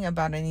wondering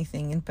about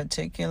anything in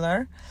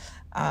particular,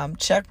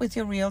 check with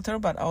your realtor,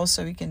 but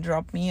also you can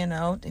drop me a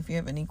note if you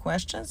have any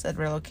questions at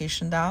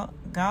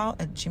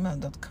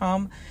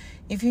relocationgal@gmail.com.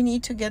 If you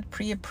need to get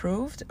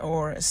pre-approved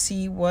or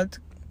see what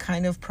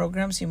kind of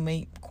programs you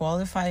may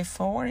qualify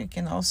for, you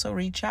can also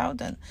reach out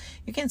and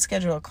you can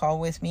schedule a call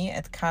with me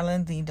at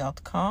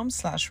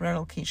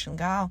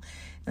calendly.com/relocationgal,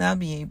 and I'll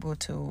be able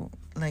to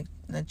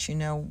let you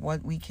know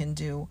what we can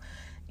do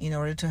in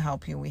order to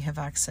help you. We have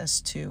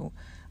access to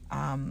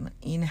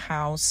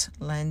in-house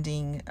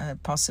lending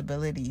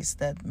possibilities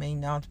that may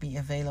not be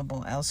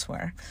available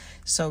elsewhere.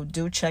 So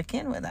do check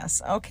in with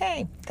us.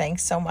 Okay,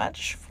 thanks so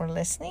much for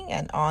listening,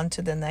 and on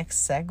to the next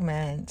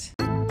segment.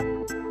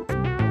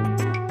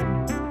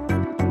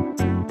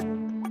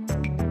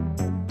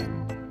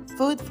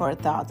 Food for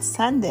Thought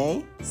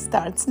Sunday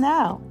starts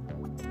now.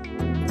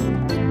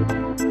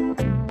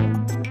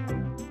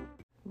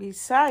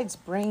 Besides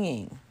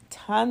bringing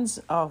tons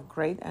of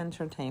great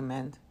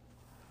entertainment,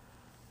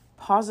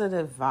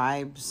 positive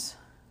vibes,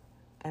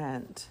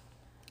 and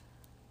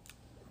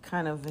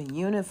kind of a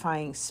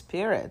unifying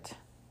spirit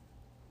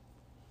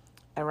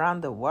around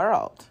the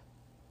world,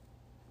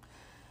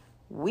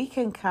 we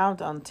can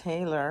count on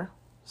Taylor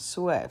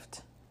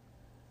Swift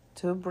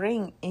to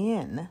bring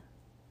in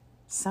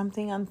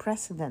something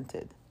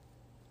unprecedented.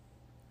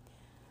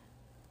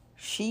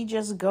 She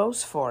just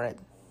goes for it.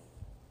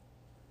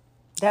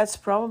 That's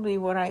probably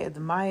what I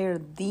admire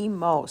the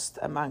most,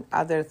 among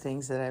other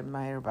things that I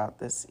admire about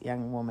this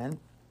young woman.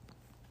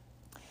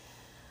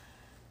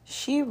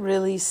 She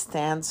really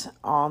stands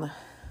on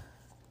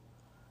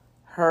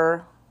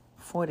her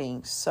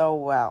footing so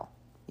well,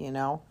 you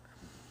know.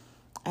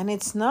 And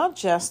it's not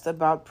just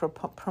about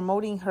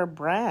promoting her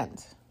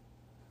brand.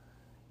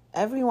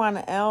 Everyone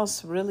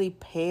else really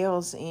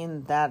pales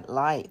in that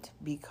light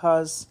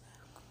because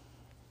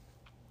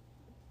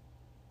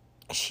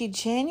she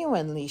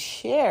genuinely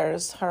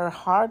shares her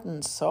heart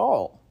and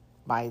soul,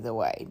 by the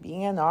way,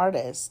 being an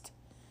artist.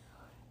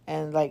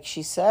 And like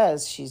she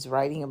says, she's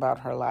writing about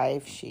her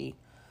life. She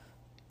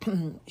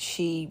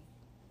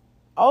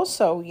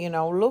also, you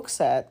know,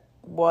 looks at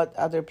what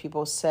other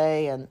people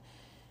say,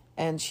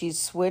 and she's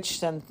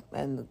switched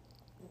and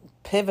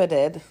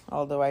pivoted,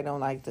 although I don't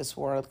like this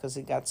word because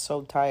it got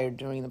so tired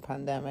during the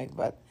pandemic.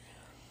 But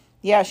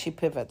yeah, she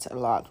pivots a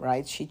lot,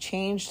 right? She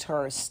changed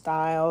her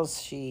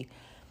styles. She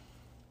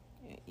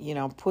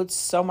puts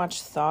so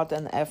much thought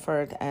and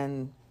effort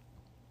and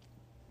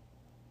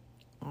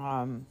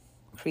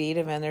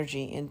creative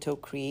energy into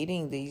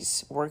creating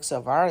these works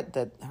of art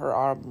that her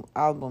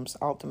albums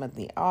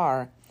ultimately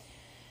are.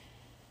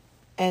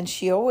 And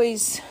she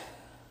always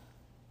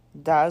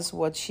does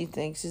what she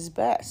thinks is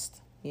best,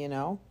 you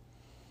know.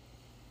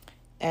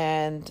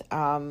 And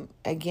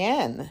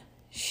again,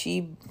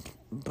 she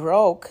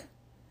broke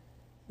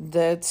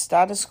the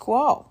status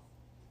quo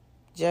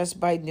just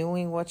by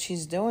doing what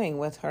she's doing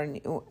with her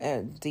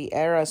the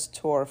Eras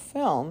Tour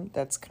film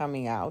that's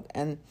coming out.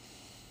 And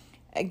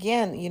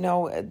again, you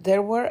know,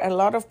 there were a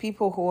lot of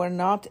people who were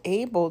not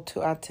able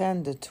to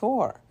attend the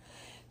tour.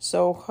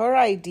 So her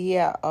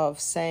idea of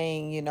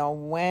saying, you know,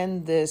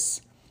 when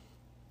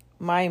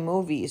my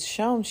movie is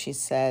shown, she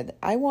said,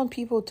 I want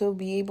people to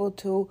be able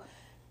to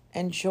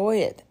enjoy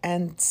it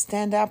and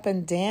stand up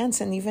and dance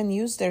and even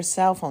use their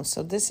cell phones.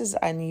 So this is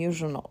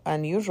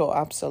unusual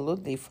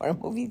absolutely for a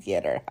movie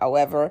theater.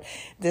 However,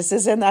 this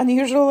is an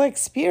unusual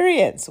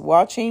experience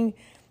watching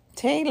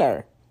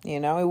Taylor.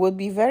 You know, it would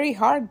be very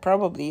hard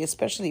probably,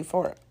 especially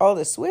for all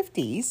the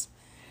Swifties,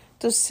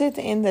 to sit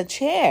in the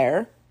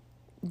chair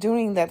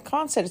during that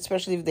concert,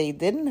 especially if they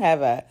didn't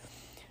have a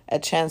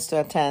chance to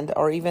attend,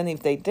 or even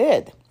if they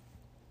did.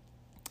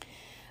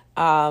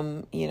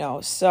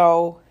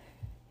 So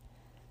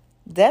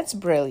that's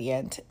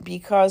brilliant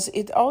because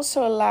it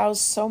also allows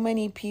so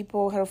many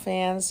people, her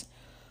fans,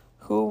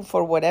 who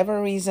for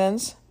whatever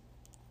reasons,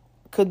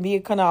 could be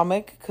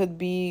economic, could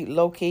be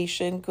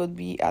location, could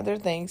be other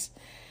things,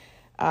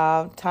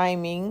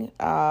 timing,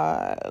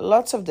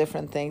 lots of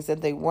different things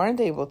that they weren't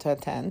able to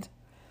attend.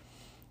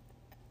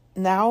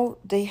 Now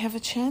they have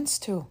a chance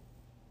to.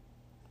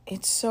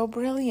 It's so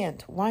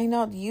brilliant. Why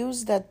not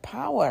use that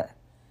power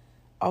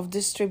of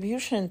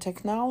distribution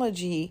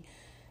technology,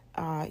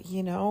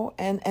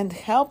 and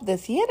help the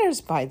theaters,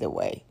 by the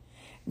way.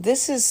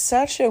 This is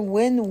such a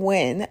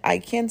win-win. I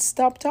can't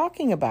stop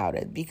talking about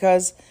it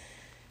because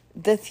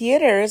the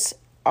theaters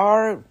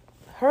are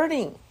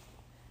hurting.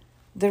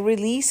 The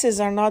releases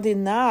are not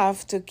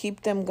enough to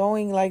keep them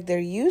going like they're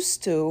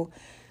used to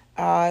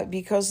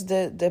because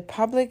the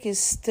public is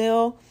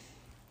still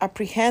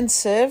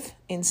apprehensive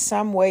in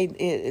some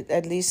way.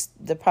 At least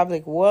the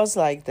public was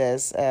like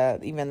this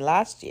even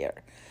last year.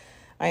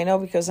 I know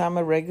because I'm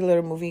a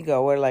regular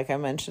moviegoer, like I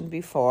mentioned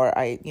before.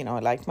 I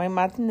like my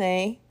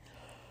matinee.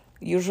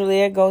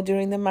 Usually I go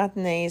during the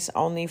matinees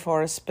only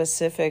for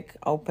specific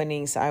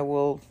openings. I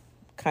will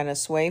kind of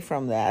sway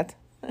from that.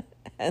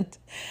 And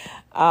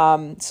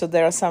so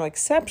there are some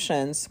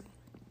exceptions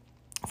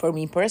for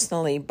me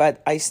personally,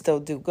 but I still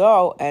do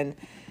go. And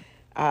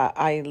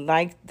I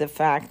like the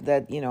fact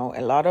that,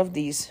 a lot of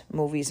these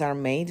movies are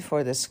made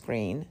for the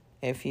screen.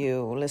 If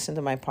you listen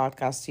to my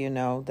podcast, you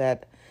know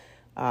that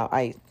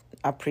I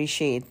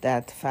appreciate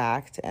that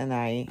fact, and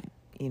I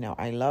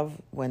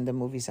love when the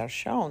movies are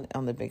shown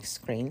on the big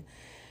screen.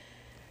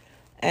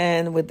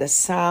 And with the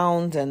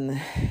sound and,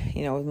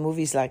 with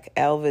movies like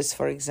Elvis,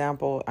 for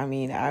example,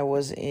 I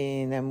was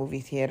in a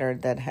movie theater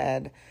that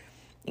had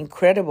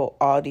incredible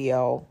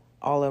audio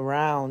all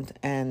around.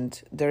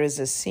 And there is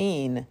a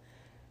scene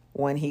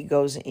when he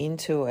goes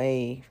into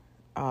a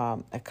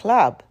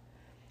club,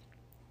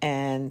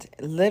 and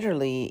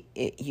literally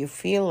you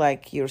feel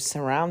like you're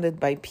surrounded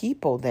by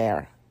people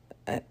there,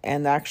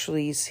 and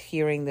actually is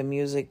hearing the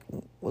music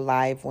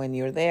live when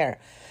you're there.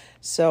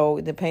 So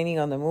depending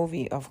on the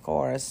movie, of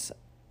course,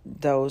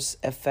 those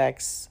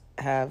effects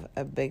have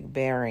a big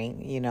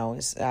bearing.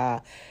 It's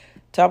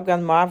Top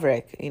Gun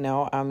Maverick,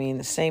 I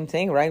mean, same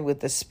thing, right? With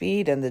the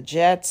speed and the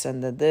jets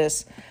and the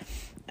this.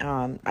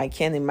 I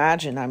can't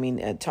imagine. I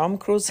mean, Tom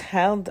Cruise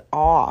held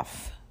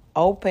off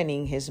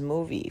opening his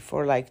movie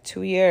for like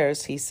 2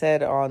 years. He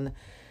said on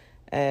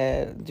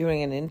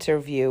during an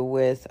interview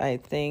with, I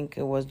think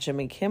it was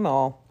Jimmy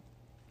Kimmel,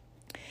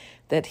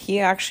 that he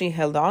actually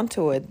held on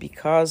to it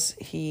because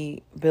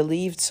he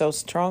believed so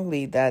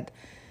strongly that,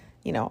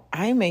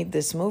 I made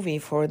this movie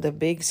for the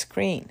big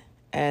screen.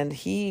 And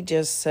he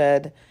just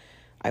said,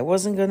 I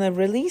wasn't going to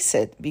release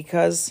it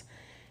because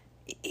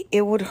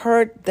it would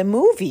hurt the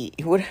movie.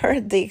 It would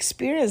hurt the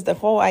experience, the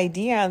whole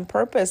idea and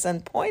purpose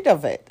and point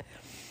of it.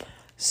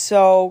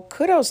 So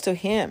kudos to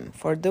him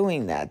for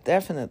doing that,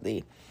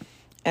 definitely.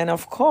 And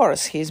of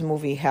course, his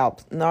movie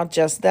helped. Not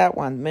just that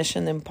one.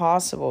 Mission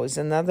Impossible is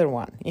another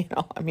one.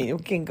 I mean,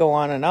 we can go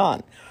on and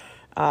on.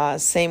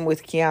 Same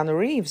with Keanu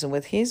Reeves and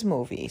with his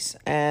movies.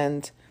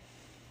 And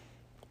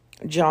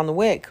John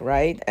Wick,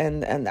 right?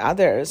 And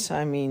others.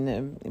 I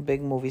mean,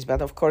 big movies.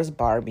 But of course,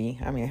 Barbie.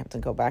 I mean, I have to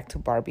go back to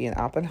Barbie and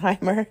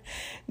Oppenheimer.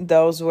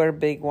 Those were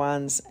big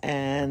ones.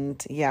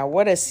 And yeah,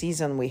 what a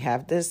season we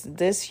have.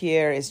 This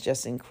year is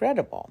just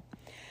incredible.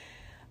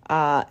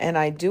 And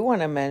I do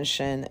want to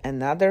mention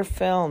another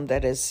film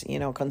that is,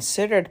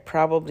 considered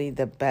probably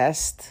the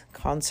best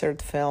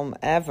concert film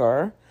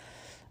ever.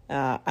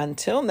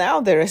 Until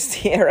now, there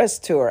is the Eras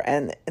Tour.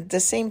 And at the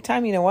same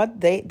time, you know what?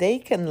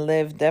 They can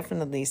live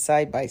definitely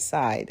side by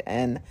side.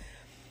 And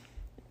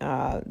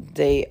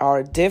they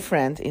are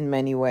different in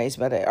many ways.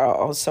 But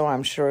also,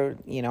 I'm sure,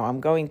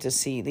 I'm going to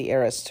see the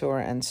Eras Tour.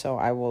 And so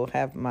I will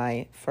have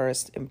my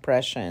first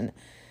impression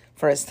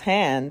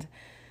firsthand,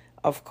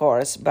 of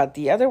course. But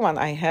the other one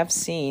I have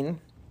seen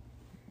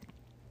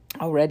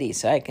already.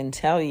 So I can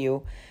tell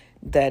you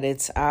that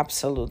it's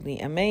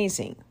absolutely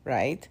amazing,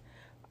 right?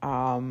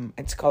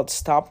 It's called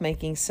Stop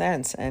Making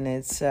Sense, and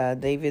it's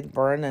David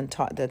Byrne and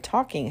the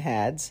Talking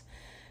Heads,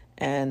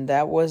 and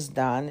that was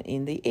done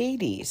in the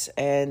 80s,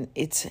 and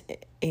it's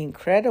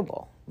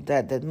incredible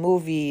that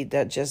movie,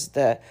 that just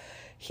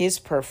his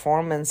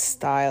performance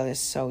style is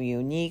so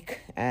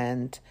unique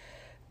and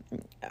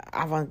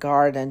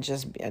avant-garde and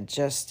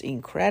just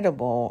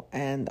incredible,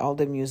 and all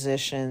the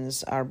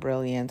musicians are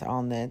brilliant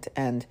on it.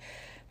 And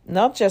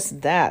not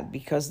just that,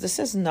 because this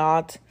is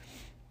not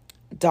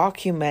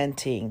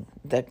documenting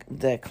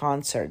the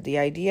concert. The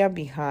idea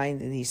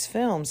behind these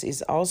films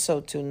is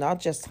also to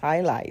not just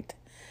highlight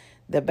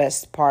the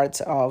best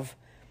parts of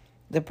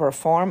the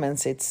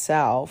performance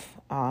itself,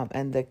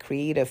 and the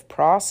creative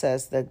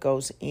process that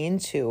goes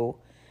into,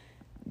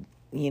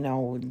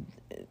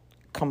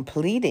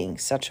 completing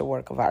such a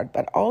work of art,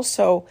 but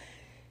also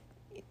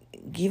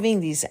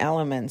giving these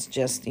elements,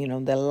 just,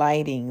 the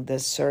lighting,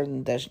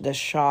 the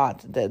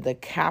shot, the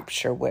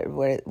capture,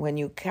 where when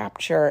you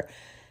capture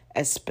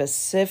a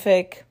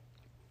specific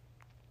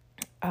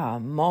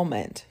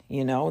moment,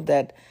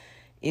 that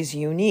is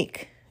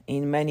unique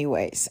in many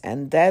ways.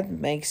 And that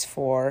makes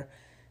for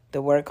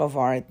the work of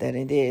art that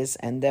it is.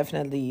 And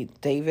definitely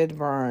David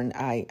Byrne,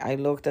 I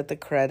looked at the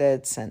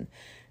credits, and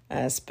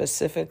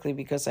specifically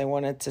because I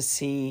wanted to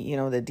see,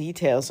 the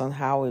details on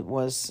how it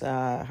was,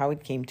 how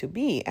it came to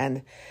be.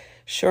 And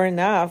sure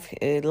enough,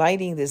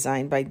 lighting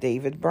design by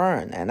David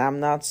Byrne. And I'm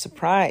not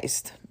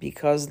surprised,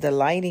 because the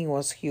lighting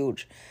was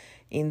huge.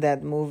 In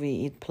that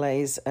movie, it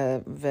plays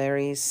a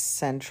very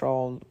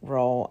central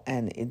role,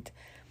 and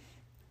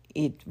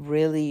it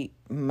really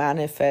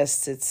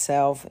manifests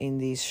itself in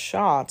these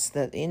shots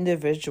that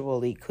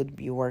individually could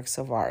be works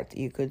of art.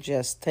 You could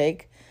just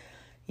take,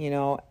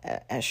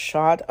 a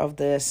shot of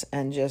this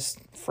and just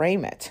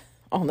frame it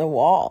on the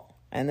wall,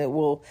 and it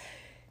will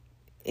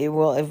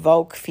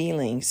evoke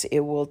feelings. It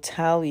will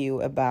tell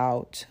you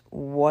about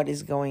what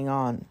is going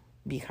on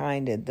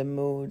behind it, the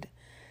mood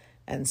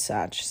and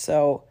such.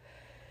 So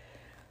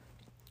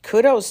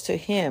kudos to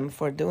him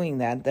for doing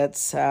that.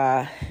 That's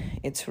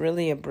it's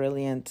really a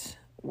brilliant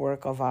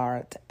work of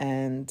art,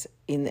 and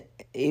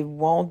it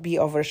won't be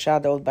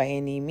overshadowed by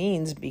any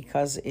means,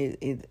 because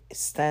it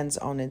stands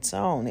on its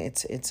own.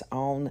 It's its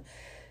own,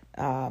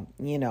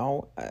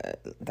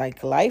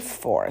 like life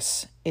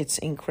force. It's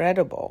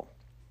incredible.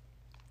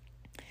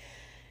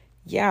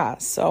 Yeah,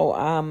 so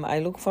I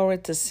look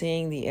forward to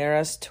seeing the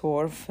Eras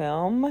Tour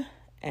film,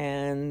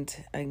 and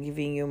I'm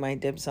giving you my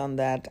dibs on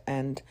that.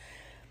 And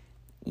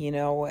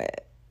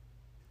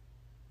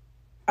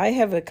I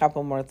have a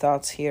couple more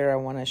thoughts here I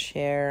want to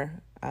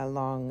share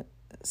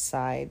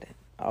alongside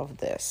of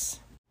this.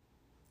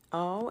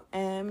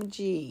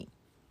 OMG.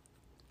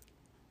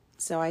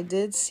 So I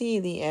did see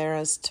the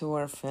Eras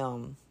Tour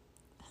film.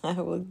 I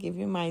will give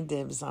you my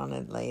dibs on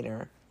it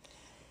later.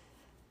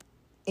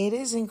 It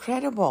is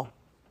incredible.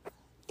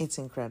 It's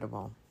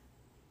incredible.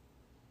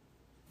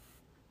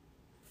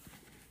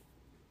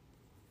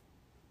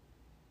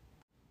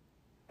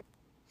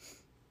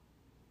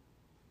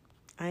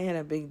 I had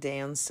a big day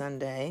on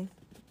Sunday.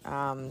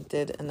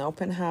 Did an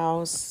open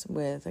house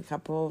with a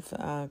couple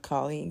of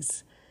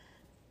colleagues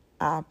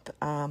up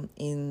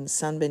in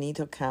San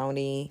Benito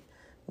County,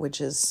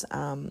 which is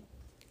a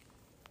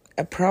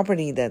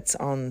property that's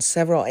on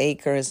several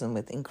acres and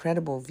with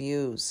incredible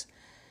views,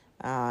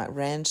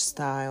 ranch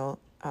style.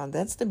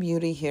 That's the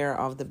beauty here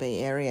of the Bay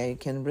Area. You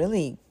can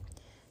really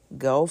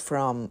go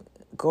from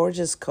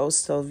gorgeous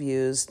coastal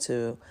views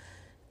to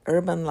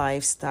urban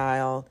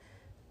lifestyle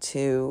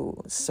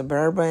to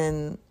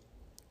suburban,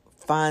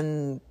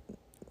 fun,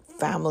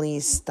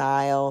 family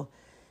style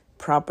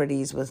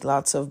properties with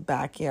lots of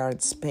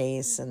backyard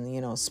space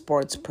and,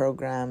 sports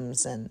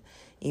programs and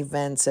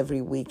events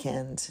every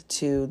weekend,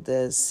 to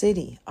the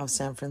city of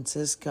San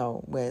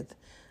Francisco with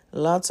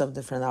lots of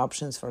different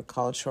options for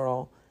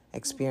cultural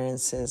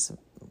experiences,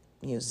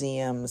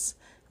 museums,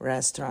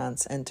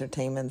 restaurants,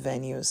 entertainment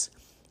venues.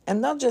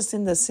 And not just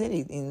in the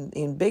city,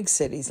 in big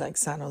cities like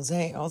San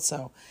Jose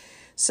also.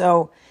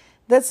 So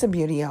that's the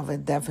beauty of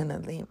it,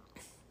 definitely.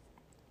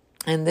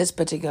 And this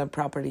particular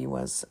property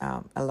was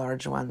a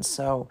large one,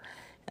 so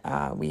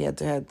we had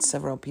to have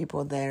several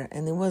people there.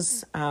 And it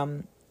was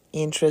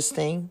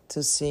interesting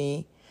to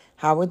see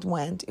how it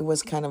went. It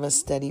was kind of a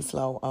steady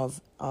flow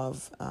of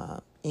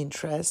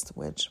interest,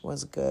 which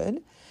was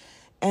good.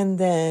 And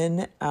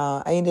then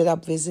I ended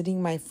up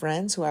visiting my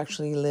friends who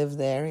actually live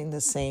there in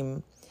the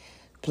same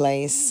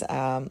place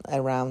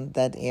around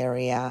that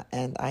area,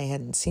 and I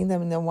hadn't seen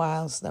them in a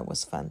while, so that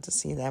was fun to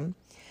see them.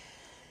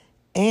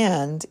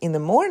 And in the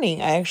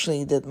morning, I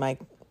actually did my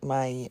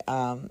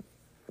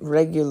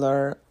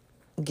regular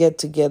get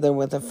together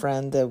with a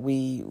friend that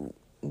we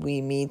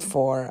meet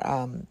for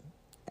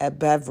a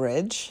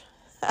beverage,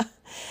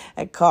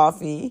 a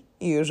coffee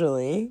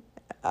usually,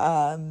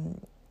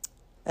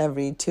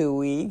 every 2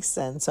 weeks,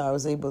 and so I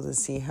was able to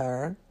see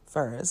her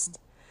first,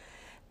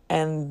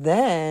 and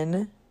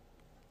then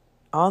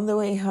on the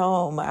way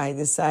home, I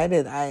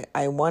decided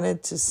I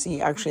wanted to see,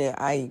 actually,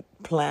 I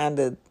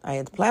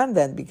had planned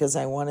that because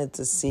I wanted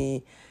to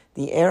see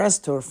the Eras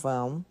Tour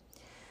film.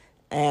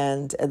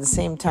 And at the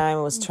same time,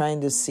 I was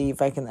trying to see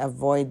if I can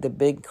avoid the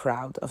big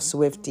crowd of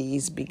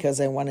Swifties because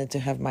I wanted to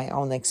have my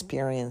own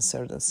experience,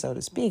 so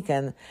to speak.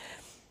 And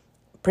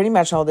pretty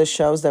much all the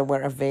shows that were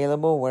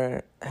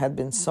available had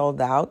been sold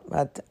out,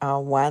 but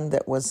one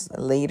that was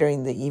later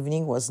in the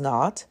evening was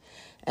not.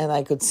 And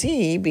I could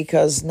see,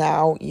 because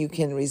now you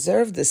can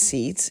reserve the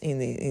seats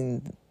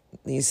in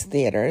these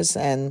theaters,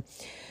 and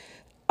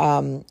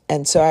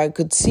so I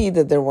could see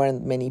that there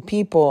weren't many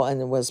people,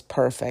 and it was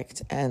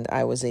perfect, and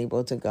I was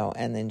able to go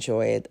and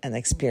enjoy it and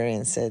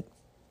experience it.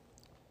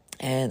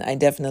 And I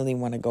definitely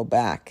want to go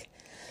back.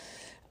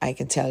 I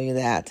can tell you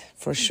that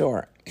for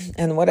sure.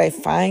 And what I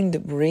find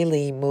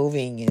really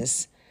moving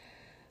is,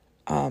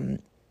 I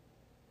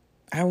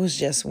was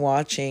just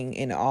watching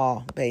in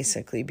awe,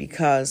 basically,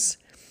 because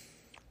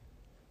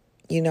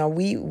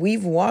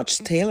we've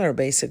watched Taylor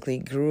basically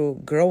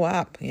grow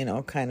up,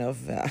 kind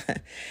of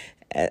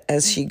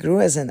as she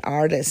grew as an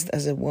artist,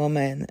 as a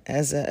woman,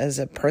 as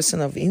a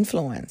person of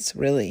influence,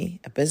 really,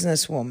 a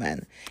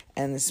businesswoman,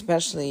 and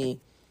especially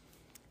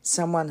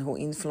someone who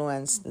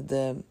influenced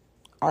the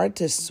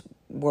artist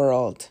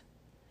world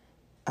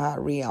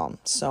realm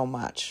so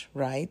much,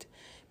 right?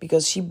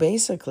 Because she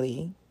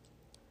basically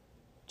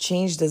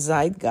changed the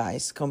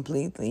zeitgeist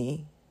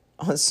completely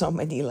on so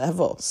many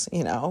levels,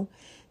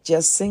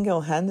 just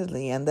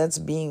single-handedly, and that's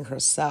being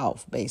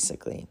herself,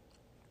 basically.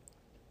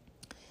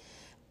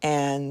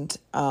 And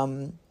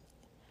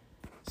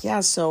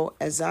so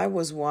as I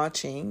was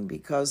watching,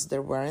 because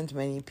there weren't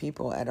many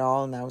people at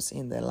all, and I was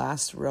in the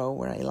last row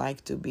where I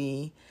like to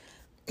be,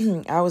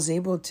 I was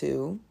able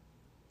to,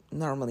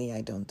 normally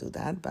I don't do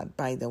that, but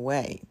by the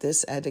way,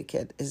 this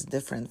etiquette is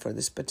different for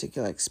this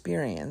particular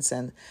experience,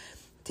 and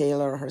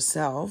Taylor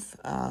herself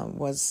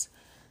was,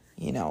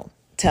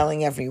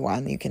 telling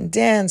everyone you can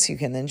dance, you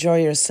can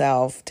enjoy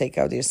yourself, take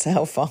out your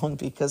cell phone,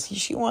 because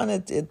she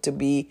wanted it to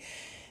be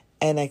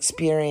an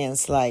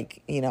experience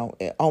like,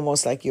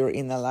 almost like you're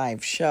in a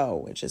live show,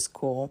 which is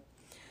cool.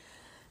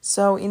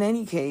 So in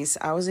any case,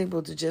 I was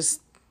able to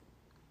just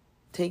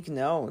take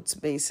notes,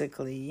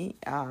 basically,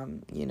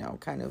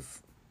 kind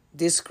of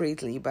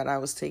discreetly, but I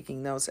was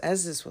taking notes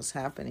as this was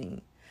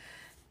happening.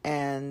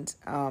 And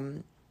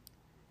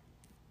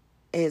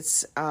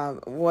it's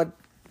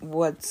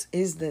what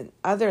is the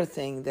other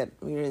thing that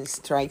really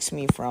strikes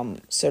me from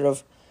sort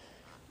of,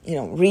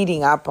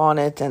 reading up on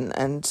it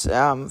and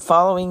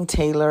following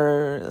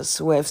Taylor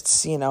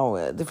Swift's,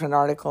 different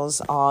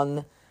articles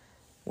on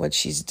what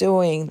she's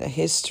doing, the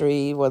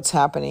history, what's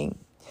happening.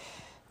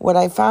 What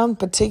I found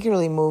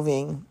particularly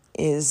moving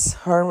is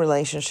her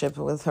relationship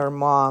with her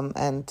mom,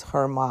 and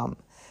her mom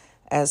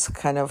as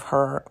kind of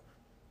her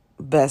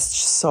best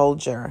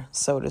soldier,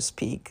 so to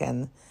speak,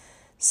 and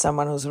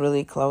someone who's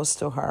really close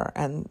to her.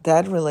 And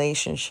that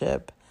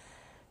relationship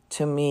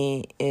to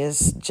me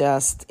is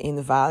just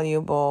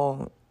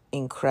invaluable,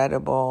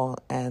 incredible,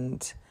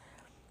 and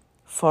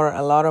for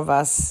a lot of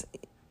us,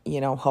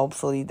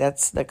 hopefully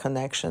that's the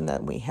connection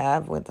that we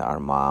have with our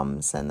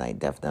moms, and I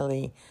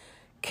definitely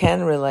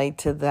can relate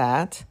to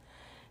that.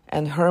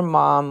 And her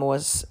mom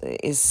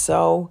is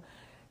so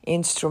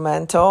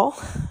instrumental,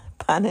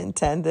 pun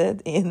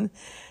intended, in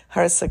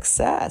her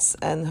success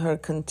and her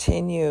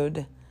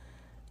continued,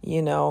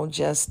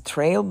 just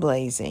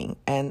trailblazing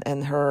and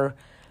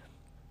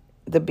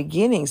the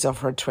beginnings of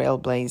her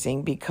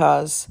trailblazing,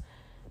 because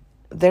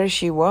there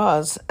she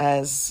was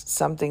as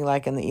something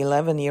like an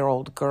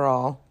 11-year-old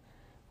girl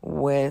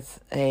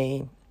with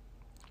a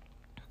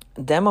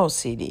demo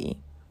CD.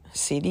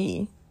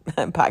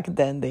 Back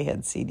then they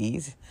had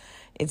CDs.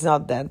 It's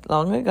not that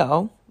long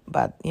ago,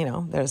 but,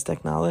 there's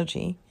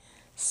technology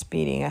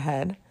speeding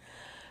ahead.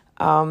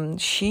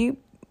 She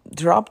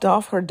dropped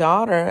off her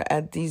daughter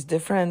at these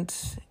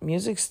different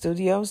music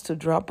studios to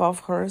drop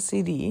off her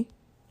CD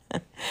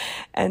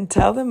and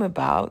tell them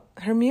about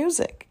her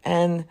music.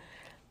 And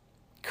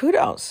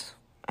kudos.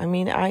 I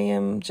mean, I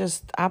am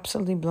just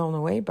absolutely blown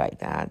away by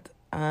that.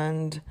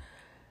 And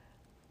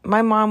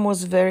my mom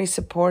was very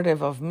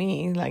supportive of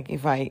me. Like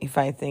if I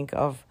think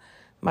of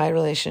my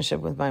relationship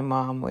with my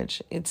mom, which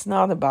it's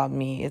not about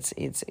me.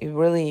 It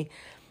really,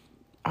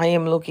 I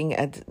am looking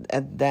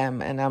at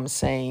them and I'm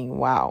saying,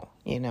 wow,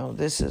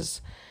 this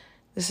is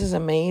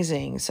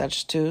amazing.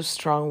 Such two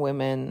strong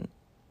women,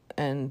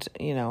 and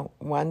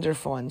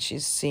wonderful. And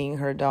she's seeing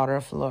her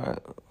daughter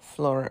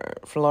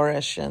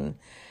flourish and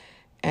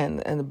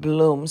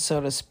bloom,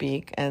 so to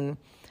speak. And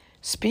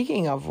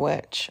speaking of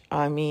which,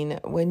 I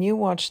mean, when you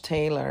watch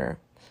Taylor,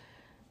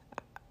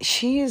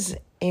 she is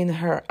in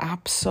her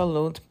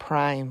absolute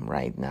prime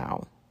right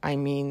now. I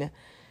mean,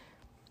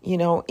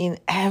 in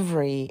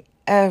every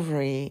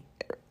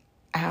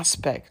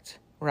aspect,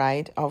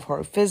 right, of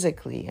her,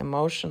 physically,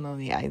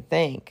 emotionally, I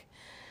think,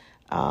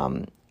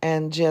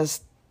 and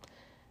just,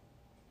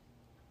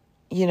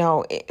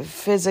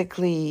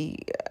 physically,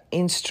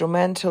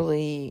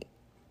 instrumentally,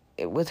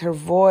 with her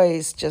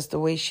voice, just the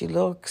way she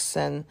looks,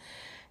 and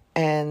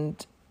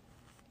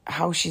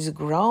how she's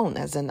grown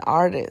as an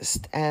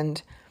artist,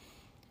 and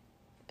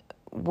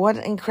what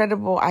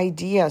incredible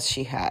ideas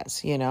she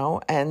has,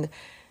 and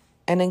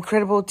an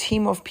incredible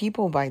team of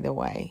people, by the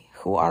way,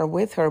 who are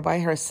with her, by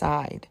her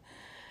side.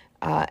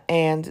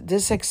 And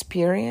this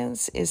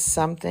experience is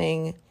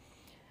something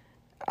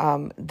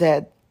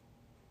that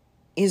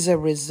is a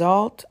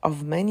result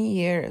of many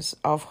years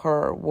of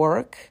her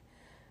work,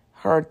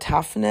 her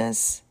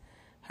toughness,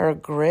 her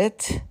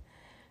grit,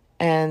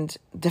 and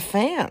the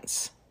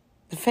fans.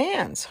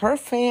 Her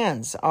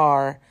fans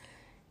are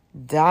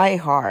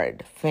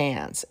diehard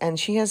fans, and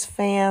she has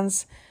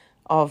fans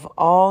of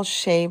all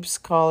shapes,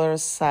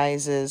 colors,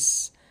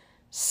 sizes,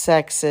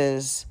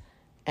 sexes,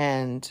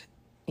 and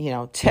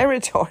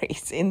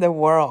territories in the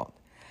world.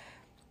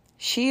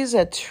 She is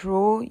a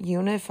true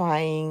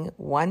unifying,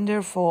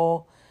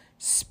 wonderful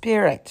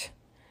spirit.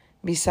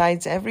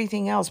 Besides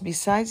everything else,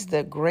 besides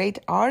the great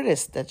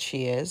artist that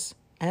she is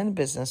and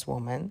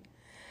businesswoman,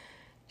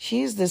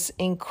 she is this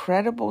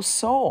incredible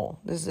soul,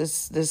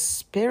 this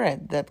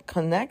spirit that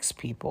connects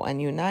people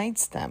and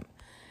unites them.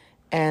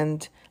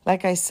 And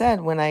like I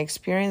said, when I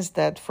experienced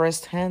that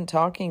firsthand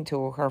talking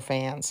to her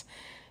fans,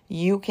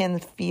 you can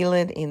feel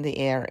it in the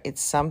air.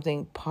 It's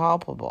something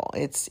palpable.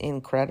 It's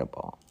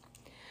incredible.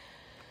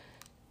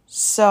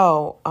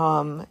 So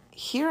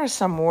here are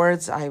some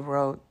words I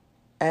wrote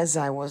as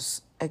I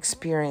was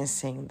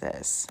experiencing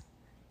this.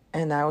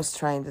 And I was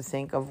trying to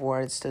think of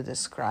words to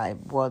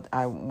describe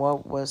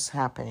what was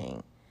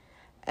happening.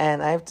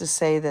 And I have to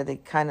say that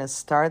it kind of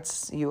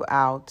starts you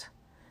out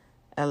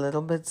a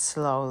little bit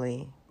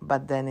slowly,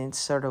 but then it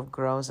sort of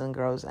grows and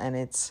grows, and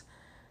it's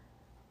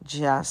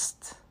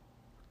just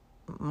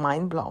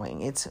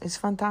mind-blowing. It's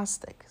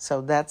fantastic.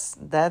 So that's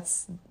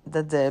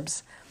the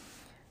dibs.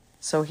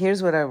 So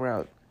here's what I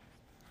wrote.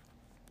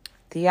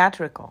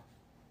 Theatrical,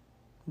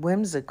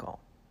 whimsical,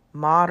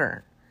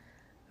 modern,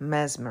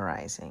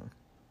 mesmerizing,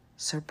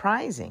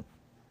 surprising,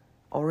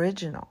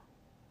 original,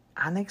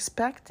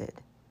 unexpected,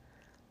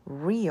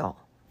 real,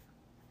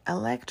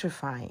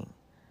 electrifying,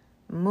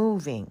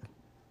 moving,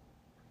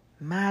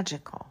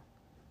 magical,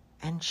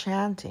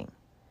 enchanting,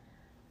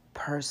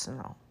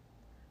 personal,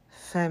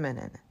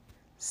 feminine,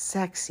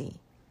 sexy,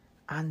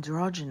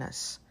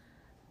 androgynous,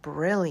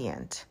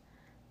 brilliant,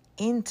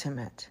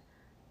 intimate,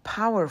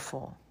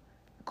 powerful,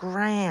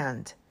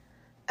 grand,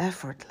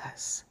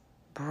 effortless,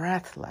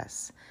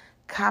 breathless,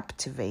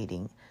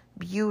 captivating,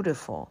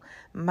 beautiful,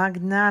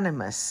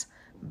 magnanimous,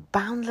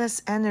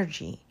 boundless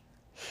energy,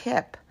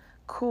 hip,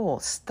 cool,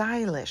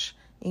 stylish,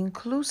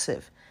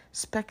 inclusive,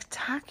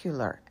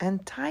 spectacular,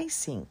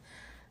 enticing,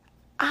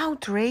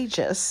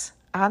 outrageous,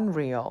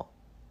 unreal,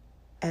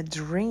 a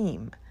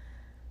dream,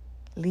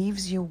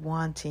 leaves you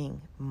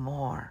wanting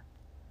more,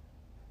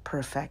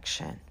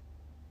 perfection.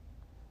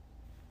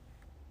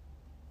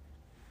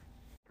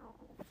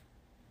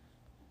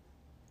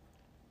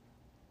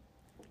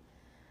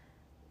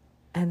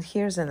 And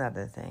here's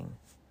another thing.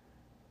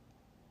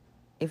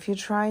 if you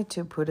try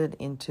to put it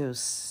into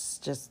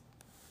just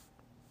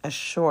a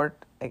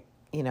short,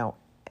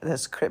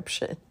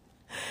 description,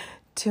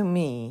 to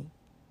me,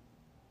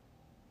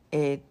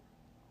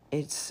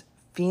 it's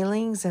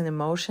feelings and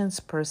emotions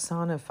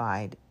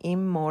personified,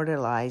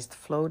 immortalized,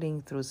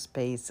 floating through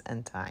space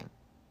and time.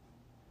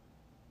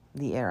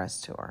 The Eras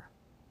Tour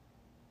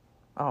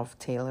of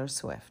Taylor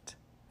Swift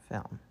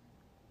film.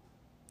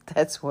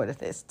 That's what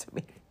it is to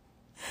me.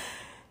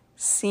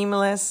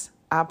 Seamless,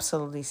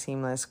 absolutely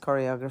seamless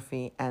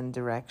choreography and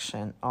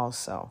direction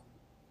also.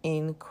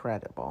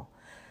 Incredible.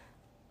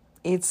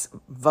 It's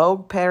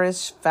Vogue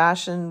Paris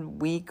Fashion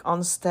Week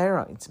on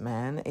steroids,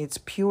 man. It's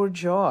pure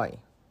joy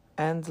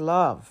and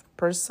love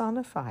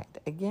personified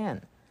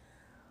again.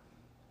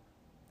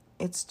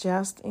 It's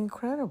just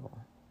incredible.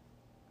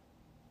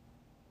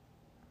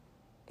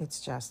 It's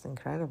just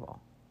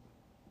incredible.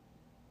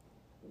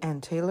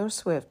 And Taylor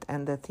Swift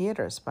and the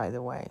theaters, by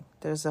the way,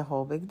 there's a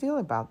whole big deal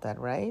about that,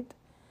 right?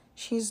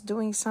 She's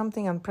doing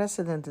something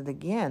unprecedented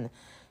again.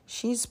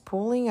 She's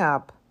pulling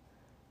up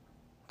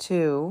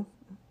to,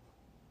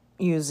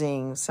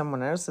 using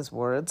someone else's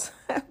words,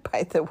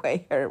 by the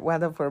way,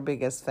 one of her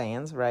biggest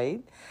fans,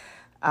 right?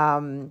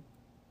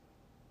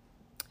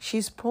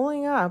 She's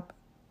pulling up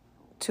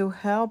to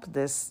help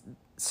this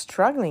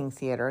struggling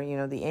theater.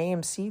 The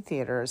AMC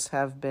theaters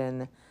have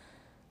been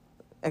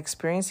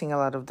experiencing a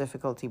lot of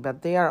difficulty,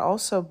 but they are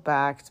also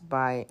backed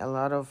by a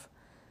lot of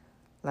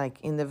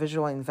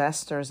individual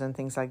investors and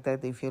things like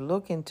that. If you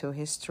look into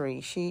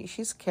history,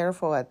 she's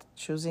careful at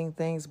choosing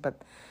things,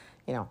 but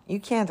you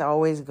can't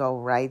always go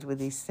right with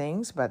these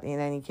things. But in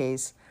any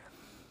case,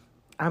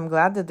 I'm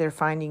glad that they're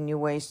finding new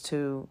ways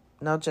to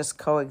not just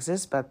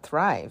coexist but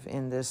thrive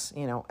in this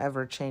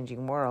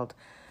ever-changing world.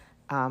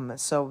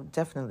 So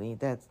definitely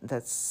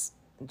that's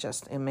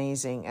just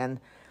amazing. And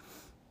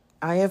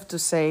I have to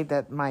say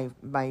that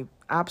my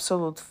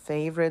absolute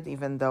favorite,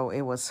 even though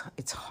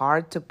it's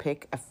hard to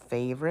pick a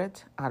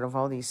favorite out of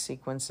all these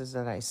sequences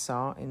that I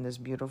saw in this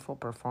beautiful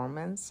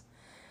performance,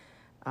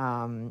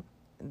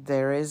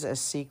 there is a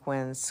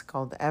sequence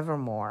called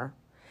Evermore.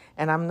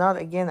 And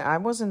I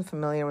wasn't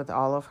familiar with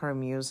all of her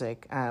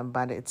music,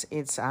 but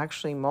it's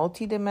actually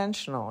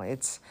multidimensional.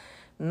 It's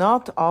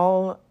not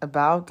all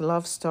about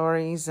love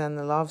stories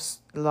and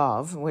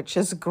love, which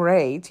is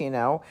great,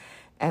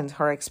 and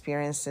her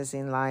experiences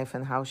in life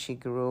and how she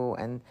grew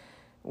and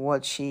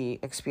what she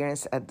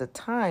experienced at the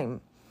time,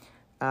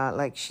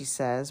 like she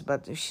says.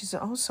 But she's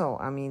also,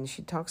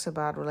 she talks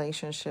about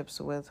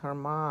relationships with her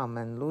mom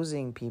and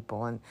losing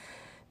people. And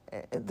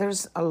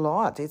there's a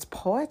lot. It's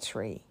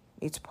poetry.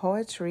 It's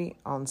poetry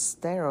on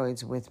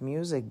steroids with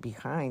music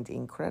behind,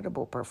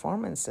 incredible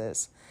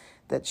performances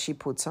that she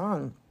puts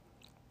on.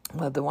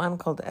 But the one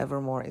called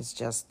Evermore is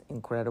just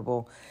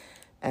incredible.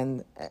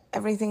 And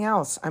everything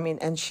else,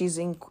 and she's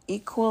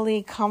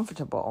equally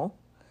comfortable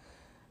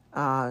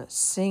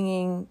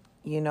singing,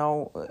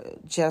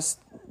 just,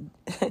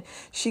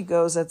 she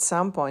goes at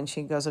some point,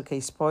 okay,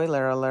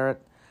 spoiler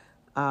alert,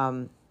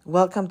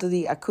 welcome to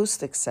the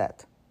acoustic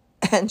set.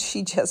 And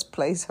she just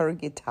plays her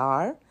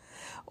guitar,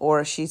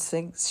 or she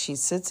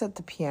sits at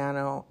the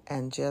piano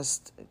and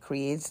just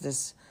creates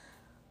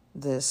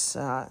this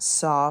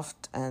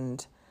soft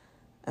and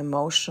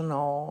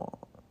emotional,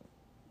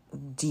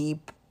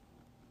 deep,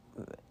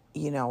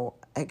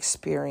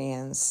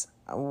 experience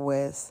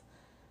with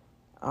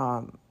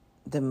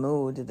the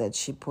mood that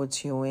she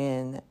puts you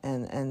in,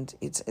 and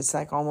it's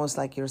like almost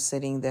like you're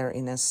sitting there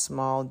in a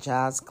small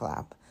jazz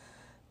club,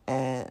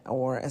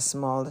 or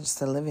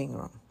just a living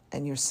room,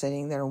 and you're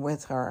sitting there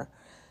with her,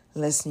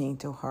 listening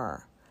to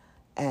her,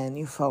 and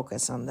you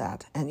focus on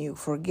that, and you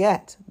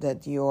forget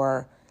that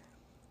you're,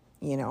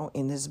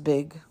 in this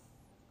big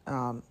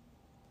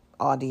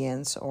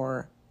audience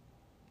or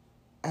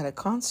at a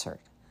concert.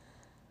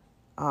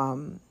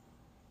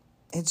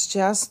 It's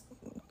just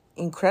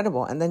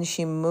incredible. And then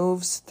she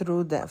moves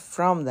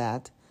from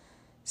that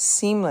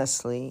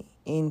seamlessly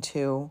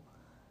into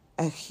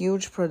a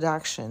huge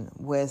production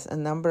with a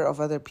number of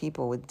other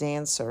people, with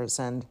dancers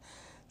and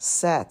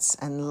sets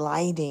and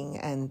lighting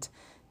and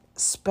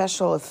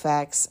special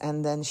effects.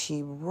 And then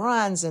she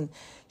runs, and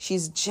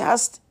she's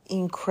just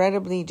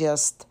incredibly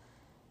just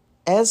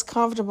as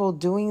comfortable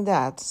doing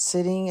that,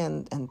 sitting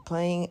and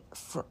playing,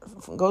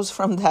 goes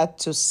from that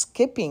to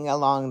skipping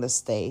along the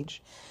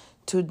stage,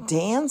 to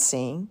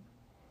dancing,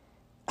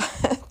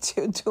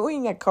 to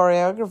doing a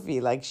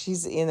choreography like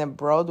she's in a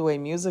Broadway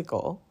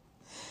musical,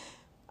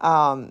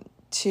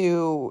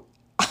 to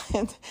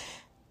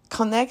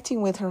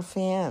connecting with her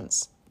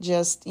fans,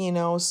 just,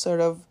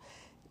 sort of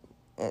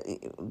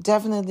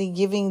definitely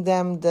giving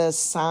them the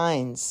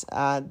signs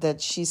that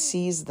she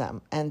sees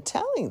them, and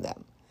telling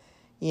them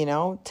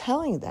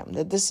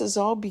that this is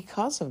all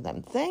because of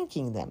them,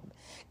 thanking them,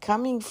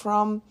 coming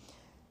from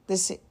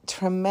this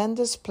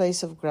tremendous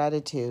place of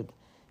gratitude,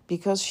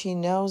 because she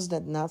knows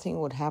that nothing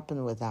would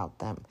happen without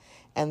them.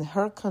 And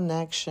her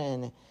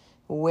connection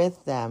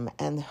with them,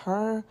 and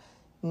her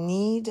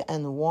need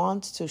and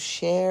want to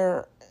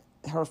share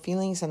her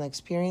feelings and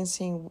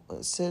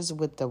experiences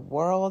with the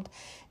world,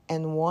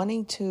 and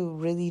wanting to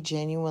really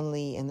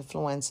genuinely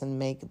influence and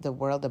make the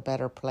world a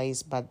better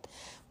place, but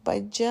by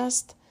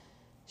just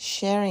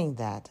sharing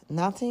that.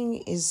 Nothing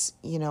is,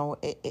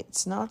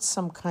 it's not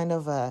some kind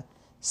of a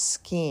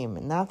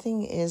scheme.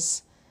 Nothing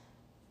is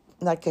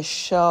like a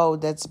show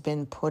that's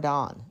been put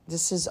on.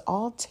 This is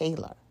all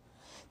Taylor.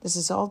 This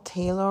is all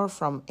Taylor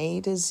from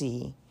A to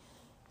Z,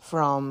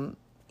 from,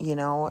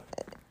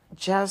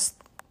 just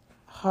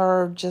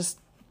her just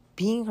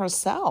being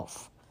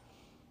herself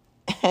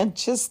and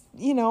just,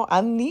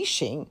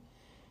 unleashing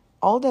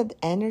all that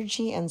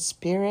energy and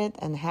spirit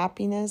and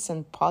happiness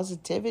and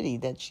positivity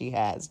that she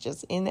has,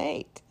 just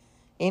innate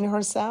in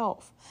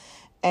herself.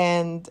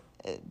 And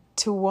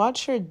to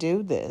watch her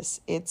do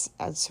this, it's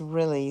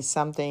really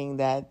something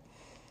that,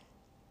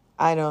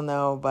 I don't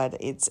know, but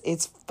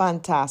it's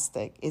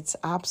fantastic. It's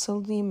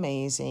absolutely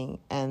amazing.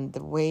 And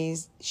the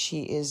ways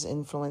she is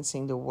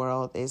influencing the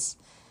world is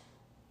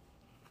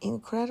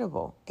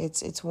incredible.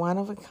 It's one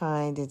of a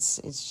kind.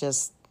 It's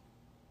just,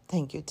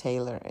 thank you,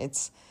 Taylor.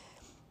 It's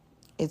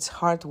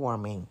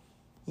heartwarming,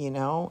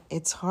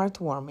 It's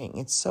heartwarming.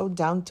 It's so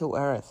down to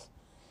earth.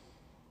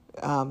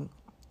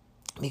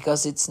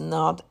 Because it's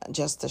not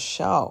just a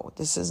show.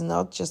 This is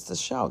not just a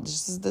show.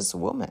 This is this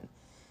woman.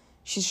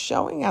 She's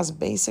showing us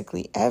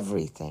basically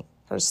everything,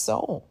 her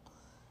soul.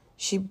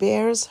 She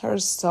bears her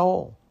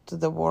soul to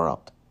the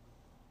world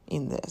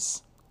in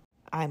this.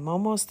 I'm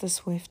almost a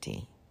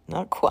Swiftie.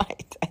 Not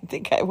quite. I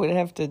think I would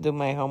have to do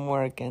my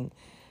homework and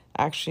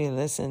actually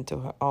listen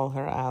to all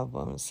her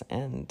albums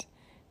and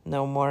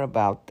know more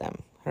about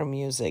them, her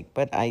music.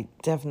 But I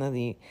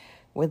definitely,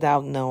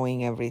 without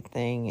knowing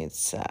everything,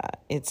 it's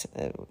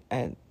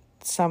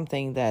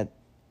something that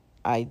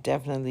I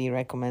definitely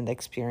recommend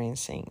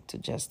experiencing to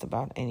just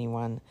about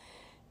anyone.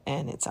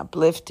 And it's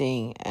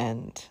uplifting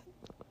and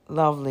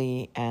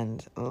lovely,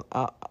 and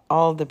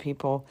all the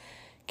people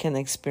can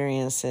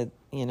experience it,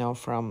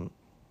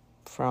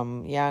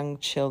 from young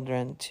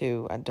children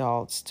to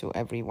adults to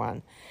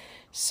everyone.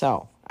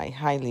 So I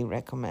highly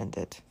recommend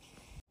it.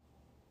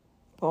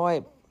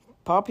 Boy,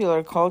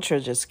 popular culture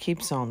just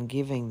keeps on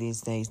giving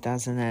these days,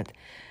 doesn't it?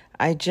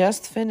 I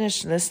just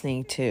finished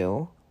listening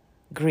to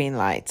Green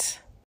Lights.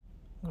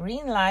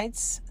 Green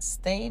Lights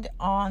stayed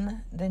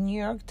on the New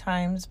York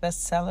Times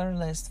bestseller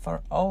list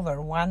for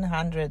over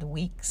 100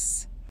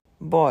 weeks.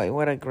 Boy,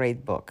 what a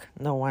great book.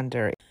 No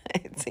wonder.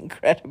 It's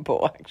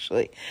incredible,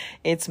 actually.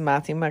 It's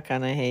Matthew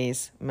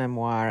McConaughey's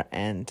memoir,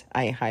 and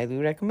I highly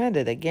recommend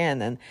it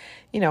again. And,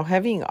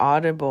 having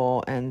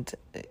Audible and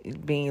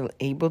being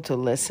able to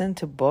listen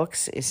to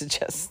books is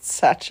just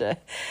such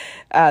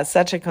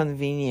a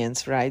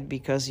convenience, right?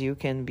 Because you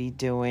can be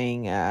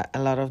doing a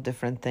lot of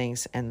different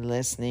things and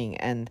listening.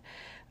 And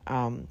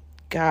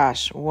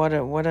gosh, what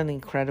an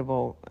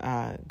incredible,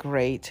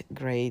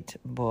 great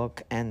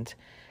book, and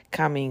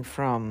coming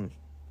from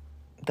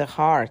the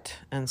heart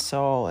and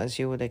soul, as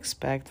you would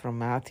expect from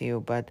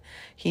Matthew. But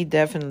he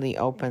definitely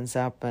opens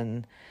up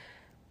and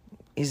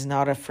is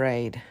not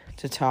afraid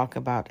to talk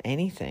about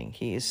anything.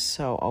 He is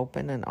so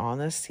open and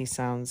honest. He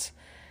sounds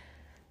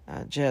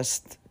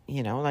just,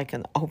 like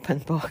an open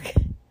book,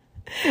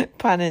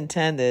 pun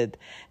intended.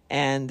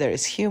 And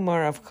there's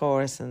humor, of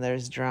course, and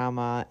there's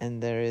drama,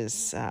 and there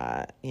is,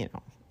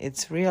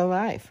 it's real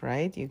life,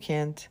 right? You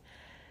can't,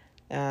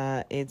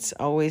 it's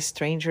always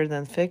stranger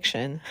than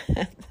fiction.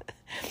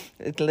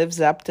 It lives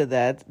up to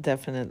that,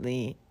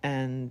 definitely.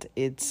 And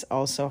it's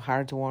also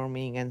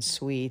heartwarming and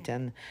sweet,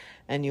 and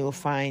you'll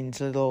find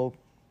little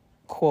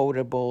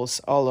quotables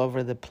all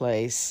over the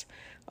place,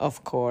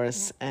 of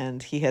course.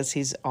 And he has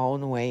his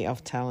own way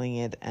of telling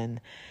it, and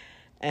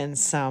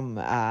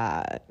some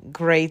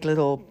great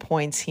little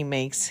points he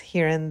makes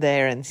here and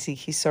there. And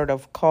he sort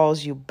of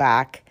calls you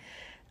back,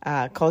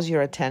 calls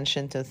your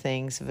attention to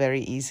things very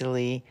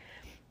easily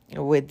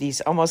with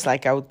these, almost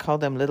like I would call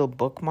them little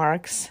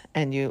bookmarks.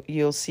 And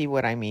you'll see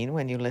what I mean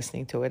when you're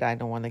listening to it. I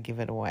don't want to give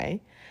it away.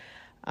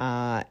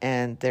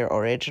 And they're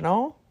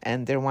original,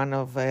 and they're one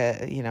of,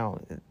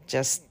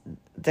 just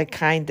the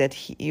kind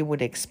that you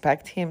would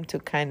expect him to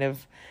kind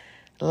of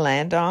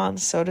land on,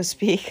 so to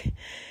speak.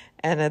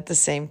 And at the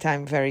same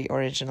time, very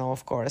original,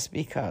 of course,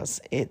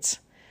 because it's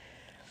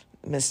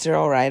Mr.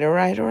 All right,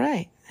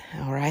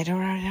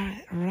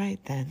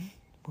 then.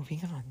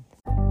 Moving on.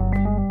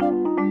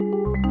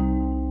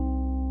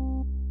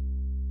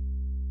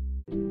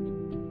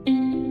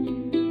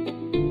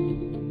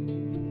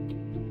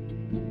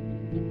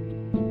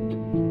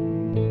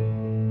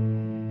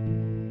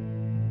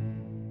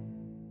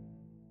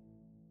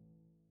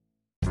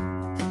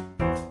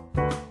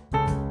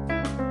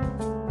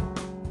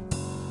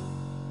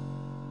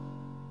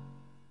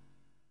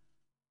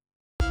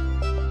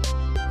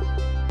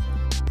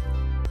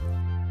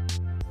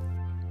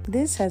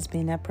 This has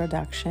been a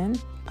production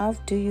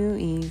of Do You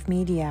Eve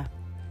Media.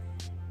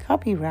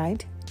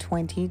 Copyright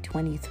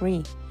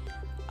 2023.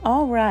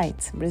 All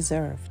rights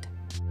reserved.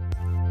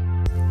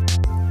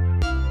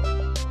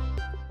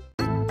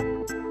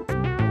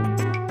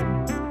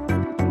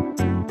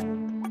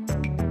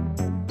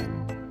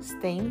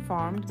 Stay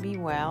informed, be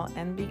well,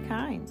 and be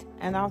kind.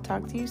 And I'll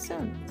talk to you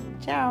soon.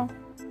 Ciao.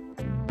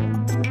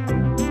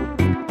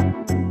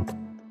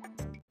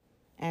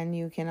 And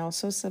you can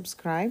also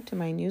subscribe to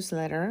my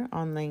newsletter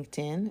on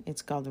LinkedIn.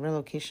 It's called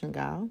Relocation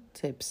Gal,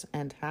 Tips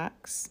and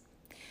Hacks.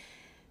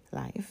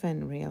 Life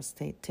and real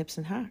estate tips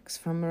and hacks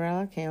from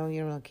Mirella Kale,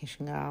 your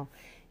relocation gal.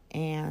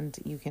 And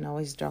you can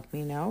always drop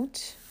me a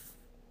note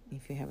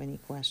if you have any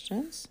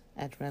questions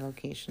at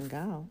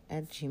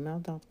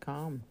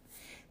relocationgal@gmail.com.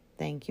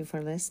 Thank you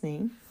for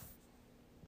listening.